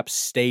if the cap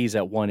stays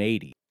at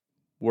 180,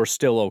 we're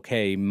still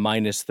okay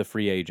minus the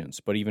free agents.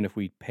 But even if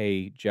we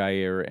pay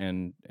Jair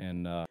and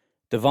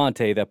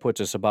Devontae, that puts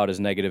us about as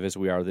negative as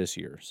we are this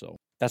year. So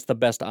that's the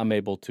best I'm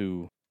able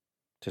to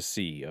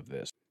see of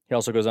this. He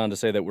also goes on to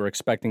say that we're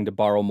expecting to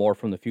borrow more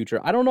from the future.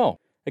 I don't know.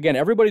 Again,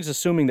 everybody's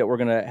assuming that we're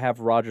going to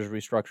have Rodgers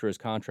restructure his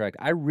contract.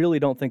 I really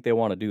don't think they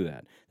want to do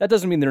that. That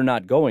doesn't mean they're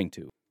not going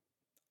to.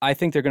 I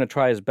think they're going to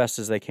try as best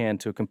as they can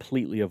to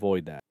completely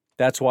avoid that.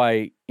 That's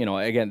why,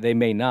 again, they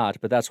may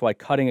not, but that's why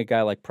cutting a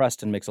guy like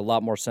Preston makes a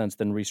lot more sense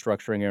than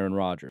restructuring Aaron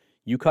Rodgers.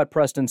 You cut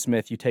Preston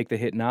Smith, you take the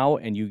hit now,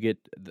 and you get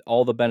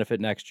all the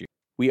benefit next year.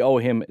 We owe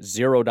him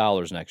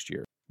 $0 next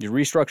year. You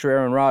restructure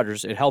Aaron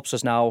Rodgers, it helps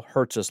us now,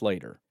 hurts us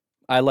later.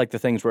 I like the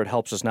things where it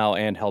helps us now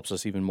and helps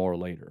us even more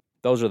later.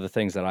 Those are the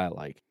things that I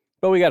like.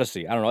 But we got to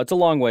see. I don't know. It's a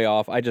long way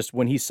off.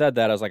 When he said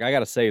that, I was like, I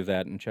got to save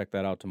that and check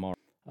that out tomorrow.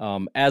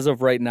 As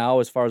of right now,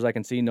 as far as I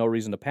can see, no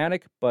reason to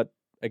panic. But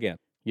again,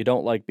 you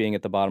don't like being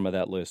at the bottom of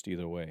that list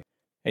either way.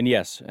 And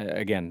yes,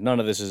 again, none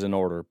of this is in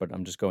order, but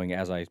I'm just going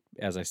as I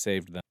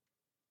saved them.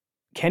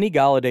 Kenny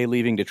Golladay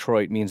leaving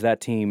Detroit means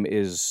that team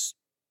is...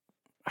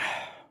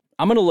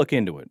 I'm going to look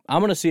into it.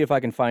 I'm going to see if I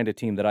can find a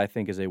team that I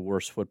think is a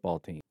worse football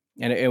team.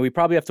 And we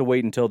probably have to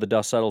wait until the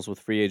dust settles with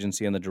free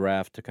agency and the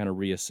draft to kind of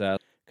reassess,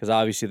 because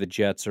obviously the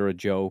Jets are a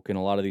joke, and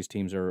a lot of these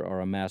teams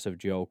are a massive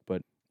joke.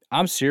 But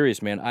I'm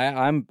serious, man.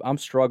 I'm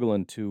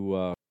struggling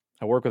to.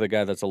 I work with a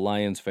guy that's a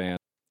Lions fan,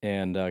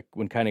 and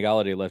when Kenny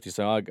Golladay left, he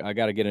said, "Oh, I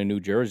got to get a new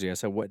jersey." I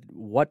said,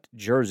 "What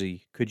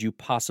jersey could you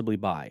possibly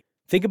buy?"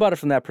 Think about it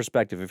from that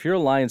perspective. If you're a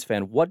Lions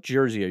fan, what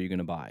jersey are you going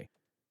to buy?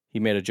 He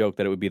made a joke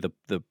that it would be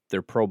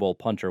their Pro Bowl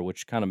punter,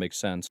 which kind of makes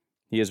sense.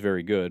 He is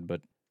very good,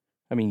 but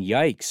I mean,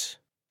 yikes.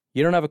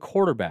 You don't have a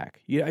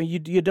quarterback. You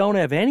don't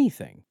have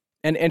anything.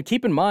 And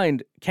keep in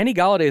mind, Kenny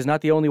Golladay is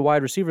not the only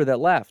wide receiver that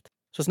left.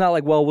 So it's not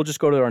like, well, we'll just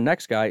go to our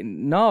next guy.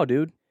 No,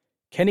 dude.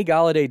 Kenny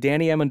Golladay,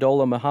 Danny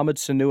Amendola, Mohamed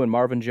Sanu, and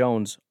Marvin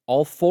Jones,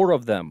 all four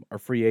of them are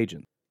free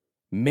agents.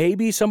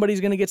 Maybe somebody's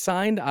going to get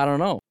signed. I don't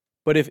know.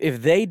 But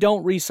if they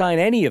don't re-sign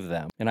any of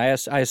them, and I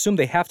assume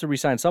they have to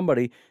re-sign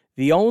somebody,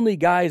 the only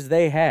guys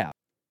they have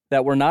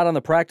that were not on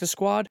the practice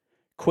squad,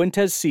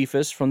 Quintez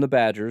Cephas from the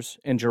Badgers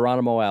and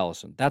Geronimo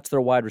Allison. That's their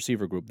wide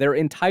receiver group. Their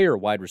entire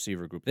wide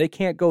receiver group. They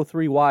can't go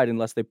three wide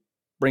unless they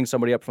bring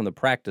somebody up from the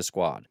practice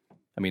squad.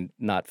 I mean,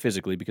 not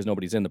physically because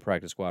nobody's in the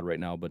practice squad right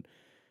now, but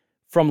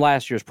from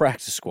last year's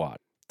practice squad.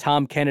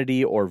 Tom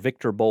Kennedy or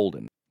Victor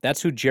Bolden.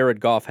 That's who Jared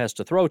Goff has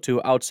to throw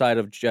to outside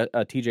of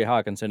TJ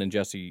Hawkinson and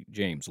Jesse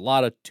James. A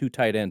lot of two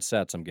tight end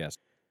sets, I'm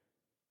guessing.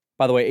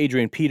 By the way,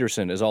 Adrian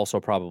Peterson is also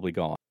probably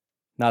gone.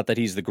 Not that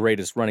he's the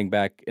greatest running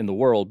back in the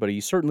world, but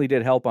he certainly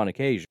did help on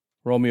occasion.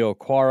 Romeo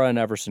Okwara and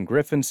Everson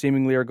Griffin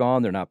seemingly are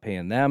gone. They're not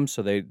paying them,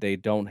 so they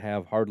don't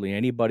have hardly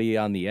anybody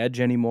on the edge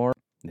anymore.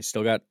 They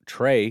still got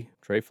Trey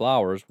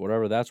Flowers,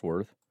 whatever that's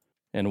worth.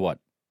 And what?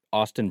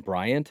 Austin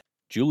Bryant?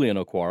 Julian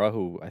Okwara,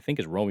 who I think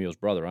is Romeo's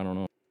brother. I don't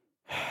know.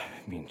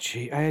 I mean, it's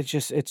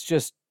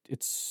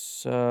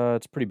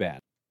pretty bad.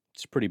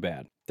 It's pretty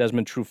bad.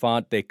 Desmond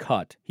Trufant, they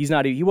cut. He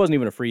wasn't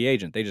even a free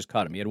agent. They just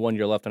cut him. He had 1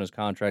 year left on his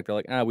contract. They're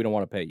like, we don't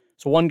want to pay you.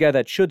 So one guy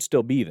that should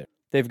still be there.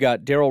 They've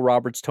got Darrell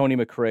Roberts, Tony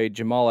McRae,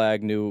 Jamal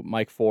Agnew,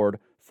 Mike Ford.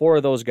 All four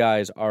of those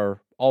guys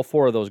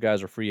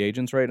are free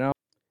agents right now.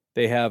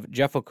 They have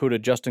Jeff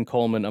Okudah, Justin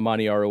Coleman,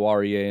 Amani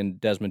Aruarie, and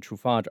Desmond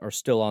Trufant are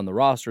still on the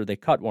roster. They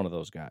cut one of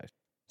those guys.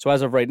 So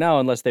as of right now,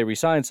 unless they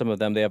re-sign some of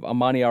them, they have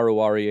Amani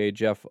Aruarie,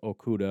 Jeff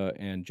Okudah,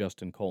 and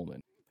Justin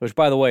Coleman. Which,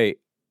 by the way,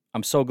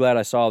 I'm so glad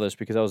I saw this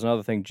because that was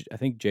another thing. I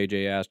think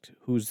JJ asked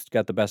who's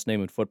got the best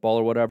name in football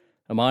or whatever.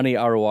 Amani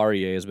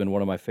Aruarie has been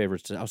one of my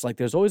favorites. I was like,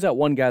 there's always that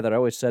one guy that I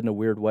always said in a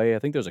weird way. I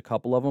think there's a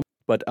couple of them.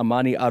 But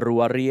Amani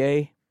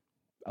Aruarie,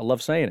 I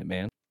love saying it,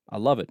 man. I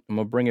love it. I'm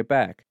going to bring it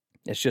back.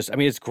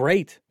 It's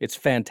great. It's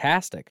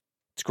fantastic.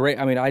 It's great.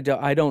 I mean, I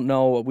don't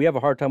know. We have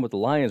a hard time with the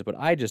Lions, but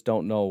I just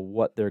don't know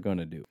what they're going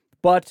to do.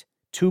 But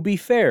to be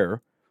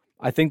fair,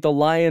 I think the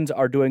Lions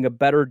are doing a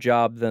better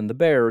job than the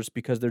Bears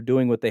because they're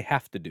doing what they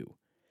have to do.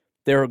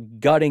 They're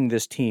gutting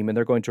this team, and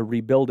they're going to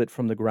rebuild it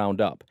from the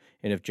ground up.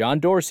 And if John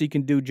Dorsey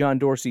can do John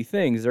Dorsey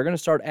things, they're going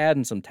to start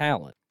adding some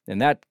talent.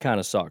 And that kind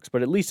of sucks.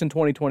 But at least in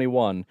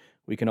 2021,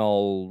 we can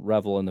all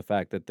revel in the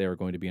fact that they're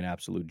going to be an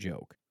absolute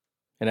joke.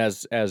 And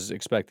as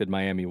expected,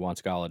 Miami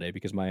wants Golladay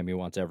because Miami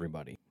wants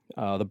everybody.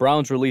 The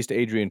Browns released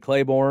Adrian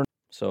Claiborne,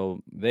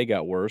 so they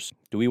got worse.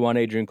 Do we want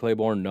Adrian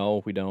Claiborne?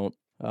 No, we don't.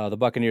 The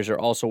Buccaneers are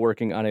also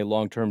working on a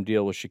long-term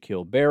deal with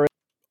Shaquille Barrett.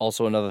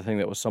 Also another thing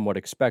that was somewhat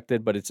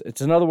expected, but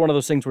it's another one of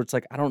those things where it's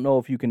like, I don't know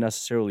if you can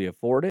necessarily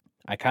afford it.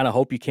 I kind of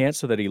hope you can't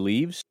so that he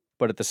leaves.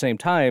 But at the same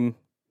time,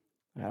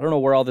 I don't know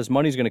where all this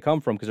money's going to come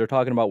from because they're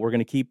talking about we're going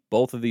to keep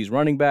both of these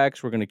running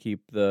backs. We're going to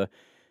keep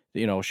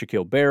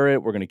Shaquille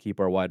Barrett. We're going to keep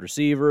our wide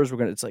receivers.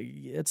 It's like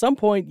at some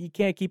point you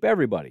can't keep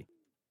everybody.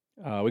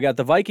 We got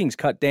the Vikings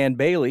cut Dan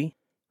Bailey.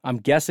 I'm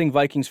guessing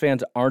Vikings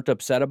fans aren't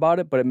upset about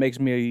it, but it makes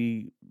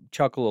me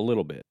chuckle a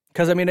little bit.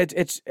 Because, I mean,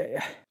 it's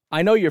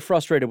I know you're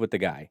frustrated with the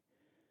guy,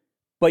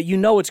 but you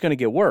know it's going to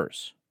get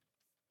worse.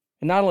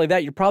 And not only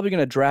that, you're probably going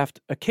to draft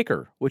a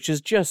kicker, which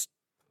is just,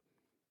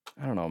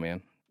 I don't know,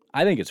 man.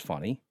 I think it's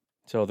funny.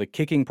 So the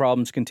kicking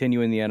problems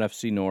continue in the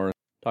NFC North,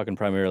 talking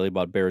primarily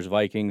about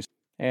Bears-Vikings,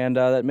 and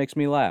that makes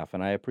me laugh,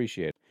 and I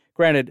appreciate it.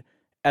 Granted,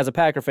 as a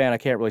Packer fan, I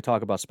can't really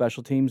talk about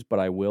special teams, but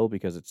I will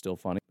because it's still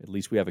funny. At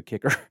least we have a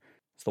kicker.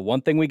 It's the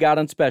one thing we got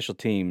on special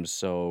teams,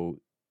 so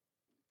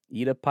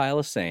eat a pile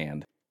of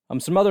sand.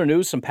 Some other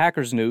news, some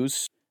Packers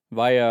news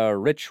via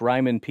Rich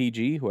Ryman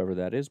PG, whoever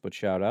that is, but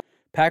shout out.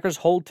 Packers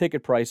hold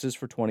ticket prices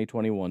for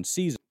 2021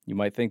 season. You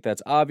might think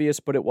that's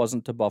obvious, but it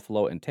wasn't to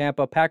Buffalo and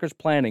Tampa. Packers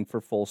planning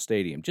for full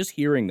stadium. Just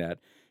hearing that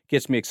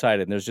gets me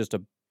excited. And there's just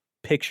a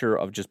picture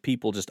of just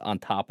people just on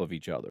top of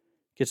each other.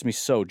 Gets me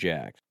so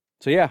jacked.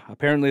 So yeah,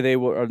 apparently they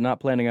are not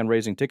planning on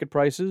raising ticket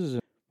prices,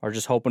 are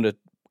just hoping to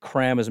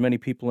cram as many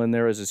people in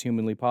there as is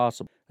humanly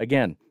possible.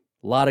 Again,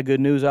 a lot of good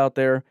news out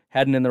there,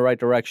 heading in the right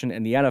direction,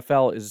 and the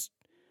NFL is,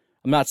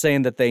 I'm not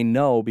saying that they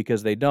know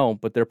because they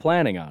don't, but they're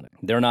planning on it.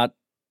 They're not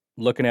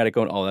looking at it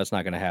going, oh, that's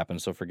not going to happen,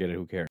 so forget it,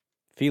 who cares?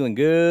 Feeling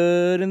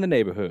good in the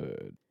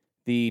neighborhood.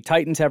 The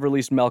Titans have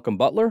released Malcolm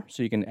Butler,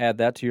 so you can add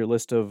that to your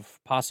list of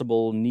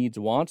possible needs,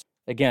 wants.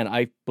 Again,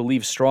 I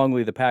believe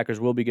strongly the Packers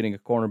will be getting a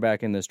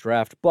cornerback in this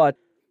draft, but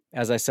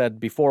as I said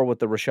before with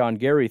the Rashawn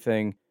Gary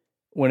thing,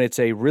 when it's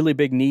a really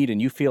big need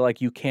and you feel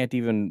like you can't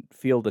even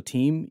field a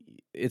team,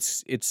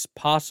 it's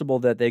possible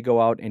that they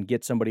go out and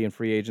get somebody in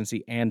free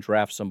agency and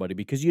draft somebody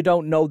because you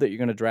don't know that you're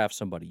going to draft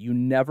somebody. You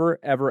never,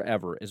 ever,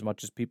 ever, as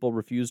much as people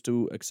refuse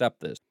to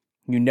accept this,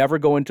 you never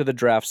go into the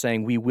draft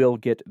saying we will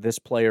get this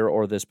player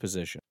or this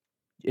position.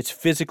 It's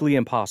physically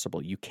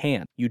impossible. You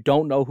can't. You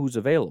don't know who's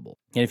available.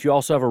 And if you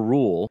also have a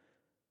rule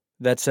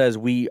that says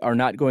we are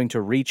not going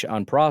to reach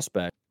on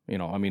prospect,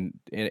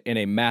 in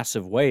a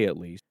massive way at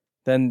least,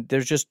 then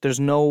there's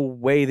no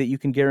way that you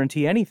can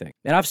guarantee anything.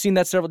 And I've seen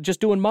that just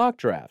doing mock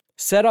draft.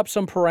 Set up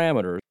some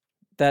parameters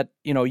that,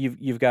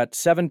 you've got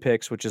 7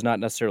 picks, which is not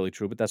necessarily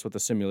true, but that's what the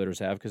simulators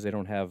have because they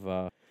don't have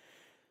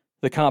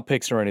the comp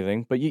picks or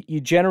anything. But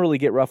you generally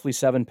get roughly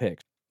 7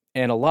 picks.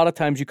 And a lot of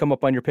times you come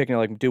up on your pick and you're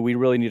like, dude, we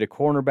really need a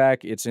cornerback.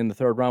 It's in the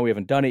 3rd round. We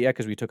haven't done it yet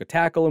because we took a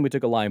tackle and we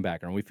took a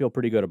linebacker, and we feel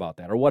pretty good about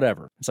that, or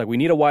whatever. It's like we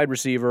need a wide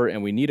receiver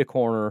and we need a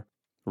corner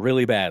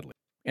really badly.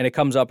 And it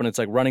comes up and it's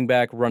like running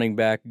back,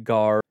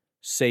 guard,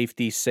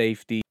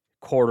 safety,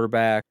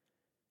 quarterback.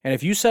 And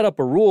if you set up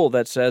a rule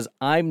that says,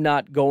 I'm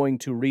not going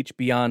to reach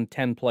beyond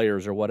 10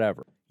 players or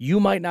whatever, you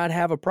might not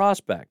have a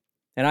prospect.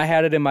 And I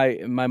had it in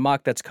my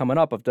mock that's coming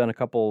up. I've done a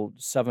couple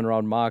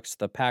 7-round mocks.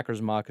 The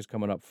Packers mock is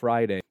coming up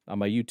Friday on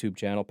my YouTube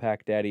channel,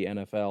 Pack Daddy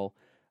NFL.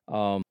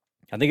 I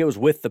think it was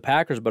with the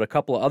Packers, but a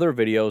couple of other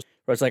videos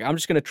where it's like, I'm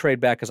just going to trade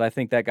back because I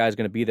think that guy's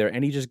going to be there,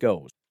 and he just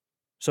goes.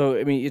 So,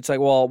 it's like,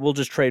 well, we'll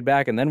just trade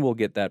back and then we'll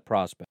get that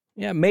prospect.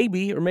 Yeah,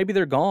 maybe, or maybe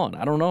they're gone.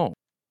 I don't know.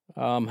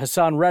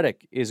 Hassan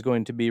Reddick is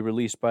going to be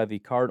released by the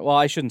Cardinals. Well,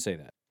 I shouldn't say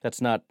that. That's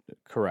not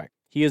correct.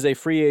 He is a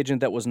free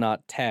agent that was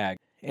not tagged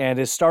and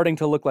is starting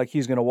to look like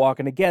he's going to walk.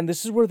 And again,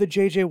 this is where the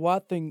J.J.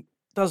 Watt thing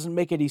doesn't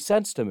make any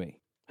sense to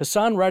me.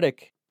 Hassan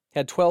Reddick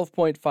had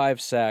 12.5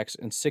 sacks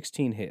and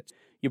 16 hits.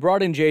 You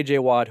brought in J.J.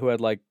 Watt, who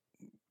had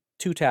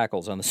 2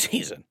 tackles on the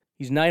season.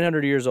 He's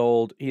 900 years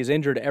old. He's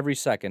injured every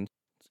second.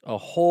 A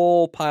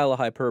whole pile of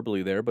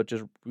hyperbole there, but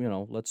just,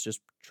 let's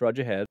just trudge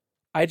ahead.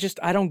 I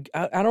don't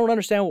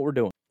understand what we're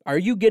doing. Are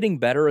you getting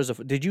better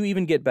did you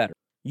even get better?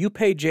 You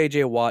paid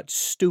J.J. Watt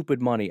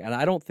stupid money, and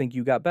I don't think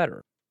you got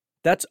better.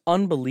 That's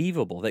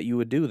unbelievable that you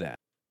would do that.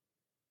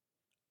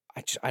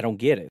 I don't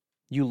get it.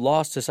 You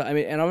lost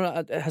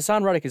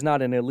Hassan Reddick is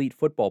not an elite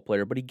football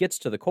player, but he gets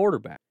to the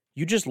quarterback.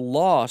 You just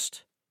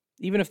lost,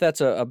 even if that's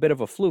a bit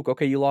of a fluke.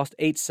 Okay, you lost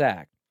 8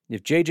 sacks.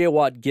 If J.J.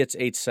 Watt gets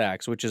 8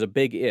 sacks, which is a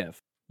big if,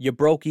 you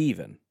broke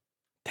even.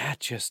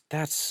 That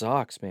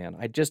sucks, man.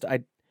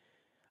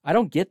 I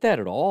don't get that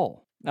at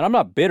all. And I'm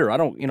not bitter. I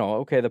don't,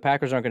 okay, the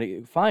Packers aren't going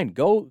to, fine,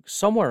 go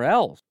somewhere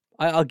else.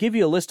 I'll give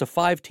you a list of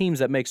 5 teams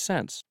that make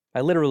sense.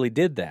 I literally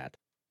did that.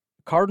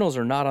 Cardinals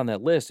are not on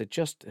that list.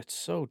 It's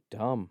so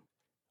dumb.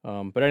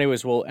 But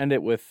anyways, we'll end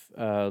it with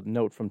a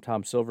note from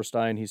Tom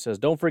Silverstein. He says,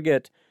 don't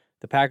forget,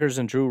 the Packers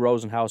and Drew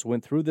Rosenhaus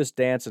went through this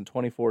dance in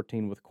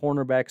 2014 with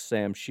cornerback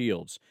Sam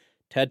Shields.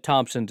 Ted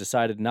Thompson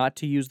decided not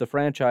to use the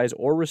franchise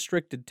or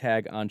restricted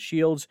tag on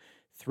Shields.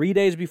 3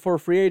 days before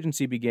free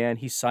agency began,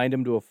 he signed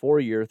him to a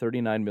 4-year,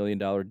 $39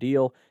 million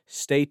deal.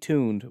 Stay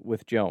tuned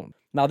with Jones.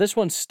 Now, this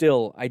one's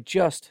still, I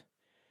can't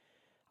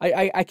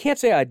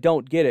say I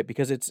don't get it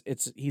because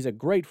he's a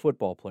great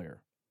football player.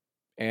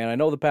 And I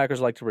know the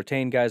Packers like to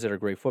retain guys that are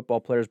great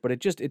football players, but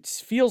it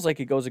feels like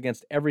it goes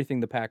against everything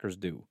the Packers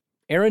do.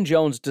 Aaron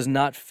Jones does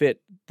not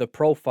fit the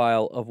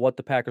profile of what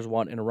the Packers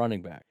want in a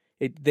running back.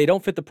 They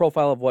don't fit the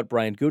profile of what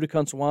Brian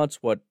Gutekunst wants,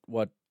 what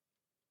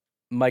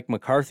Mike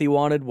McCarthy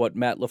wanted, what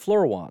Matt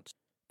LaFleur wants.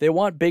 They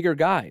want bigger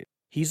guys.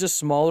 He's a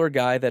smaller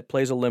guy that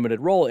plays a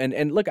limited role.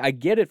 And look, I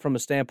get it from a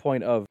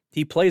standpoint of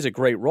he plays a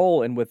great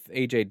role, and with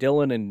A.J.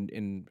 Dillon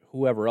and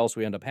whoever else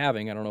we end up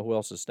having, I don't know who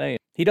else is staying,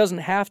 he doesn't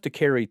have to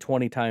carry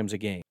 20 times a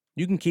game.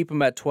 You can keep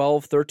him at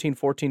 12, 13,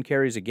 14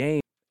 carries a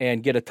game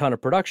and get a ton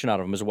of production out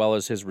of him, as well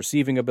as his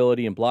receiving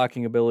ability and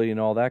blocking ability and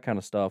all that kind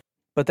of stuff.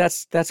 But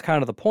that's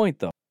kind of the point,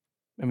 though.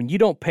 I mean, you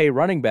don't pay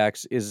running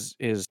backs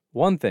is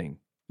one thing.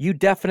 You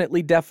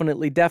definitely don't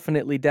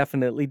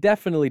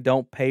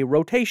pay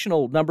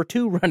rotational number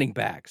 2 running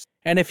backs.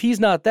 And if he's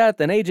not that,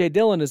 then A.J.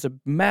 Dillon is a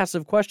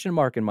massive question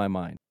mark in my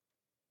mind.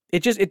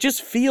 It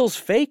just feels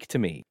fake to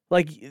me.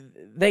 Like,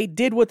 they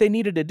did what they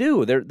needed to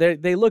do.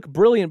 They look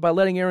brilliant by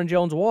letting Aaron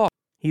Jones walk.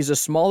 He's a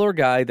smaller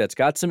guy that's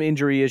got some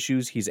injury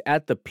issues. He's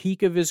at the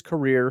peak of his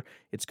career.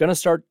 It's going to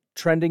start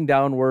trending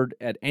downward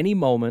at any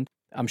moment.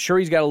 I'm sure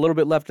he's got a little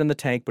bit left in the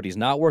tank, but he's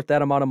not worth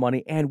that amount of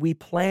money. And we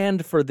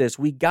planned for this.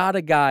 We got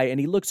a guy, and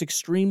he looks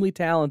extremely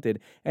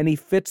talented, and he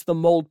fits the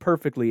mold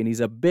perfectly. And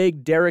he's a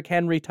big Derrick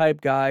Henry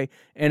type guy,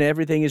 and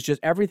everything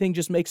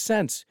just makes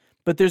sense.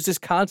 But there's this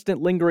constant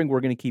lingering,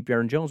 we're going to keep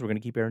Aaron Jones, we're going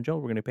to keep Aaron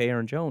Jones, we're going to pay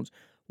Aaron Jones.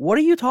 What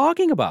are you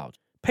talking about?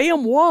 Pay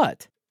him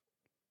what?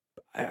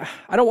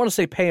 I don't want to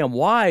say pay him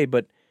why,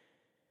 but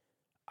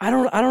I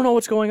don't know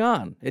what's going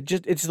on.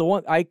 It's the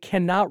one, I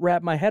cannot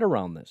wrap my head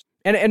around this.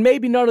 And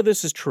maybe none of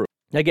this is true.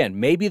 Again,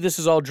 maybe this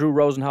is all Drew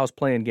Rosenhaus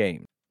playing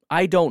games.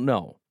 I don't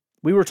know.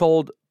 We were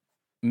told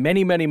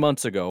many, many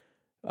months ago,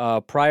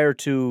 prior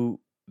to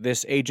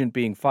this agent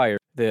being fired,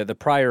 the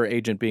prior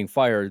agent being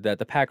fired, that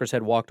the Packers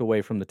had walked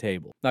away from the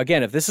table. Now,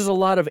 again, if this is a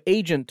lot of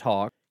agent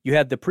talk, you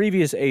had the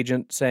previous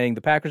agent saying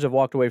the Packers have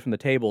walked away from the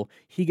table.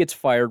 He gets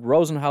fired.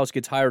 Rosenhaus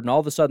gets hired, and all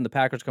of a sudden the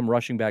Packers come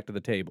rushing back to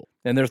the table.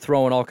 And they're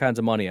throwing all kinds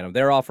of money at him.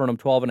 They're offering him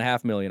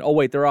 $12.5 million. Oh,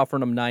 wait, they're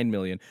offering him $9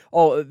 million.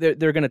 Oh,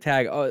 they're going to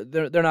tag. Oh,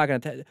 they're not going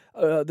to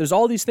tag. There's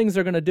all these things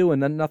they're going to do,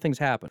 and then nothing's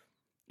happened.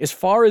 As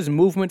far as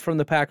movement from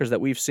the Packers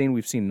that we've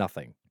seen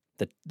nothing.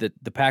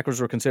 The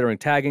Packers were considering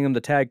tagging him.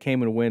 The tag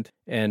came and went,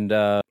 and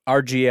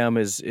our GM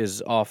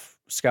is off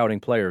scouting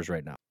players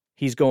right now.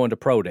 He's going to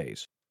pro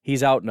days.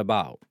 He's out and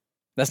about.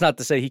 That's not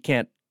to say he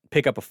can't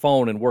pick up a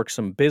phone and work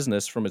some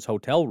business from his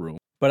hotel room,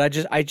 but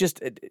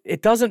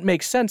it doesn't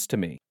make sense to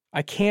me.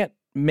 I can't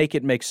make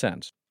it make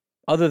sense.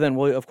 Other than,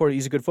 well, of course,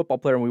 he's a good football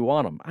player and we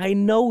want him. I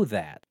know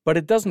that, but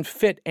it doesn't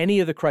fit any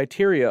of the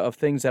criteria of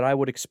things that I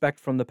would expect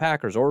from the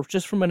Packers or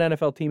just from an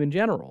NFL team in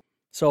general.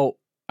 So,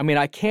 I mean,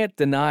 I can't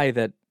deny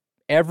that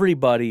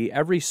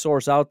every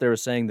source out there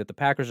is saying that the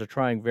Packers are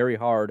trying very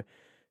hard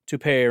to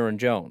pay Aaron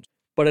Jones.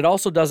 But it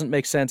also doesn't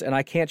make sense, and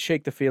I can't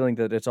shake the feeling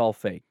that it's all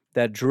fake.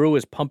 That Drew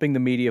is pumping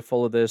the media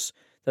full of this,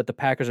 that the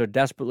Packers are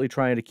desperately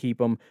trying to keep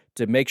him,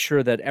 to make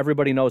sure that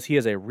everybody knows he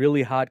is a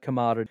really hot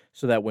commodity,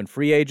 so that when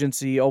free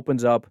agency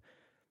opens up,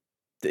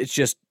 it's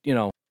just,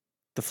 the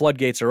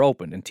floodgates are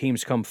open and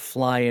teams come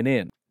flying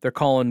in. They're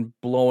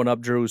blowing up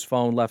Drew's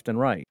phone left and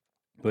right,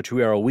 which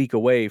we are a week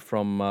away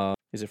from,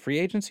 is it free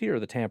agency or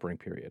the tampering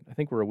period? I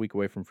think we're a week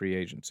away from free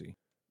agency.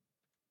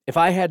 If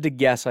I had to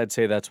guess, I'd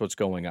say that's what's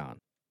going on.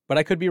 But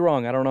I could be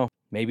wrong. I don't know.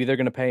 Maybe they're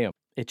going to pay him.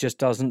 It just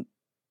doesn't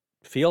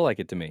feel like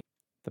it to me.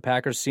 The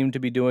Packers seem to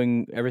be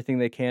doing everything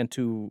they can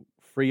to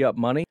free up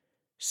money.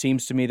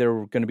 Seems to me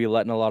they're going to be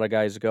letting a lot of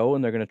guys go,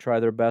 and they're going to try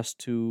their best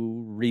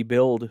to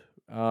rebuild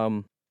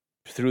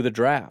through the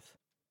draft.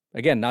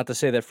 Again, not to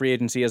say that free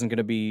agency isn't going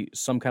to be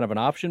some kind of an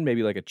option,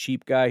 maybe like a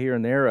cheap guy here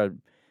and there, a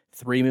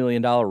 $3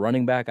 million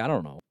running back. I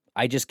don't know.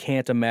 I just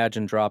can't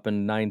imagine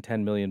dropping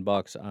 $9-10 million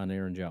on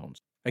Aaron Jones.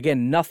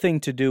 Again, nothing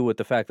to do with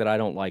the fact that I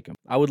don't like him.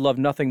 I would love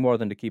nothing more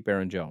than to keep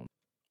Aaron Jones.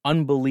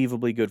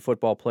 Unbelievably good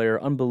football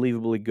player,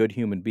 unbelievably good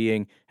human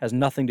being, has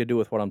nothing to do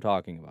with what I'm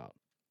talking about.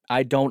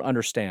 I don't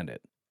understand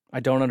it.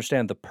 I don't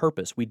understand the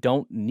purpose. We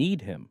don't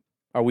need him.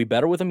 Are we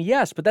better with him?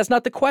 Yes, but that's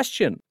not the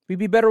question. We'd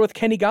be better with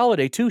Kenny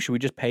Golladay, too. Should we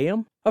just pay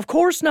him? Of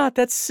course not.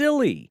 That's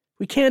silly.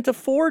 We can't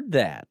afford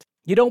that.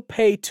 You don't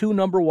pay 2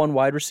 number 1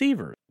 wide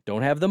receivers.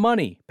 Don't have the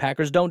money.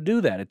 Packers don't do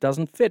that. It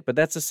doesn't fit. But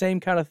that's the same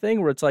kind of thing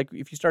where it's like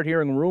if you start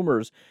hearing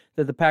rumors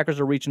that the Packers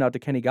are reaching out to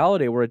Kenny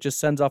Golladay where it just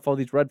sends off all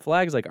these red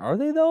flags, like, are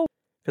they though?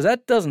 Because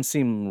that doesn't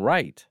seem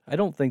right. I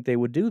don't think they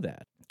would do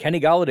that. Kenny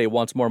Golladay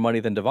wants more money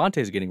than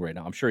Devontae's getting right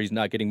now. I'm sure he's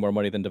not getting more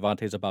money than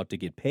Devontae's about to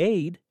get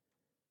paid.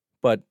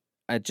 But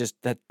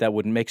that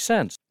wouldn't make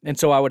sense. And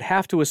so I would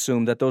have to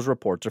assume that those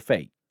reports are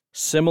fake.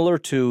 Similar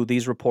to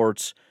these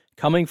reports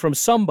coming from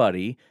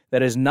somebody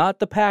that is not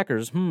the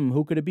Packers.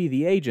 Who could it be?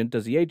 The agent.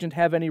 Does the agent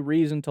have any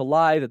reason to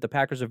lie that the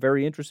Packers are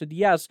very interested?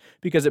 Yes,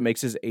 because it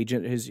makes his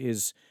agent,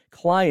 his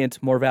client,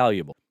 more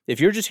valuable. If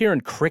you're just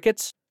hearing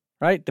crickets,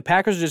 right? The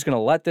Packers are just going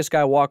to let this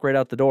guy walk right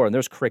out the door, and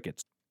there's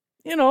crickets.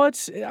 I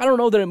don't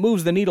know that it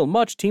moves the needle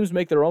much. Teams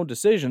make their own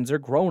decisions. They're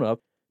grown up,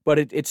 but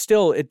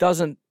it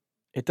doesn't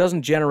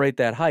generate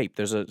that hype.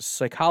 There's a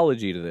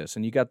psychology to this,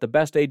 and you got the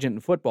best agent in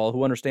football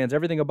who understands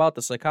everything about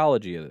the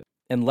psychology of it.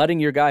 And letting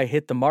your guy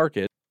hit the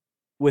market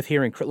with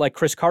hearing, like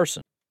Chris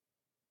Carson.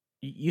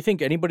 You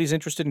think anybody's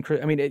interested in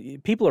Chris? I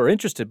mean, people are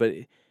interested, but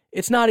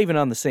it's not even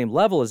on the same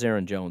level as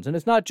Aaron Jones. And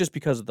it's not just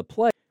because of the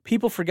play.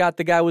 People forgot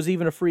the guy was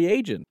even a free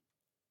agent.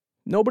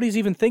 Nobody's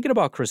even thinking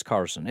about Chris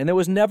Carson. And there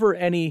was never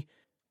any,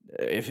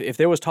 if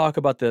there was talk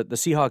about the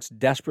Seahawks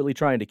desperately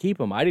trying to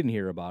keep him, I didn't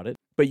hear about it.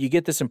 But you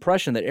get this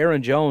impression that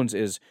Aaron Jones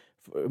is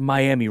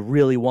Miami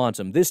really wants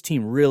him. This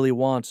team really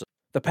wants him.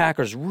 The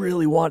Packers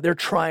really want, they're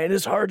trying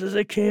as hard as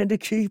they can to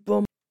keep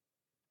him.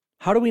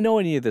 How do we know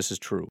any of this is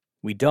true?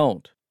 We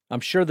don't. I'm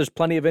sure there's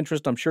plenty of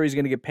interest. I'm sure he's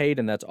going to get paid,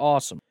 and that's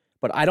awesome.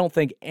 But I don't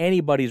think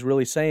anybody's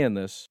really saying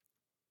this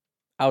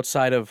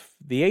outside of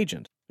the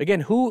agent.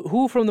 Again,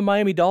 who from the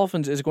Miami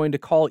Dolphins is going to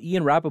call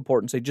Ian Rappaport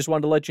and say, just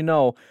wanted to let you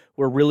know,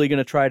 we're really going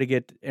to try to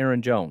get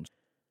Aaron Jones?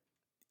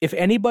 If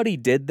anybody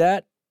did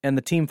that and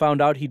the team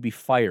found out, he'd be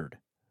fired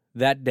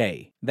that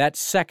day, that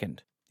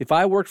second. If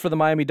I worked for the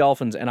Miami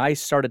Dolphins and I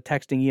started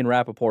texting Ian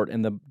Rappaport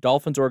and the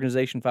Dolphins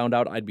organization found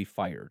out, I'd be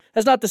fired.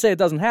 That's not to say it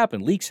doesn't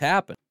happen. Leaks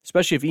happen,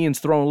 especially if Ian's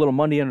throwing a little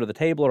money under the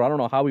table, or I don't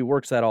know how he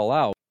works that all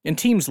out. And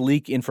teams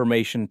leak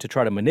information to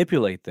try to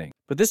manipulate things.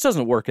 But this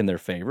doesn't work in their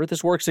favor.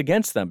 This works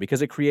against them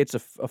because it creates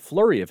a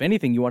flurry. If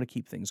anything, you want to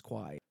keep things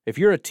quiet. If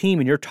you're a team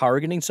and you're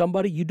targeting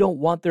somebody, you don't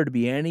want there to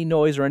be any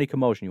noise or any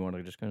commotion. You want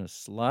to just kind of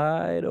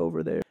slide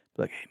over there.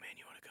 Be like, hey, man,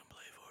 you want to come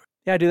play for it?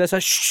 Yeah, dude,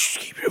 that's shh,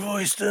 keep your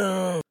voice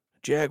down.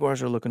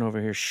 Jaguars are looking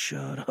over here.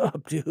 Shut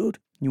up, dude.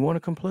 You want to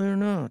come play or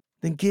not?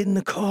 Then get in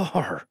the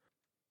car.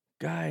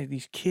 Guy,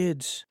 these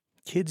kids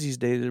these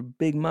days are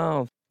big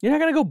mouth. You're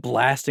not going to go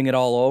blasting it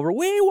all over.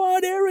 We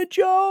want Aaron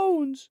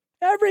Jones.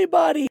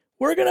 Everybody,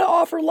 we're going to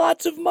offer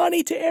lots of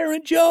money to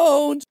Aaron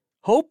Jones.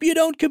 Hope you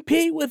don't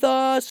compete with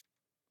us.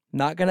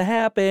 Not going to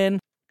happen.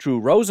 Drew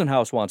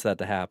Rosenhaus wants that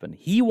to happen.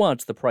 He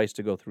wants the price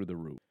to go through the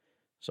roof.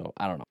 So,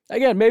 I don't know.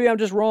 Again, maybe I'm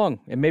just wrong.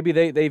 And maybe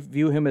they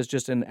view him as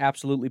just an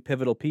absolutely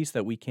pivotal piece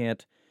that we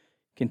can't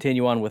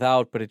continue on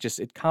without. But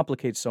it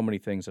complicates so many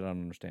things that I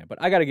don't understand.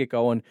 But I got to get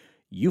going.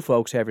 You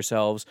folks have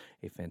yourselves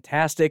a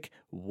fantastic,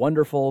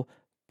 wonderful,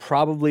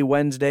 probably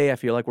Wednesday. I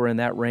feel like we're in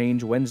that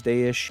range,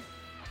 Wednesday-ish.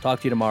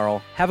 Talk to you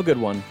tomorrow. Have a good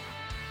one.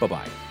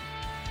 Bye-bye.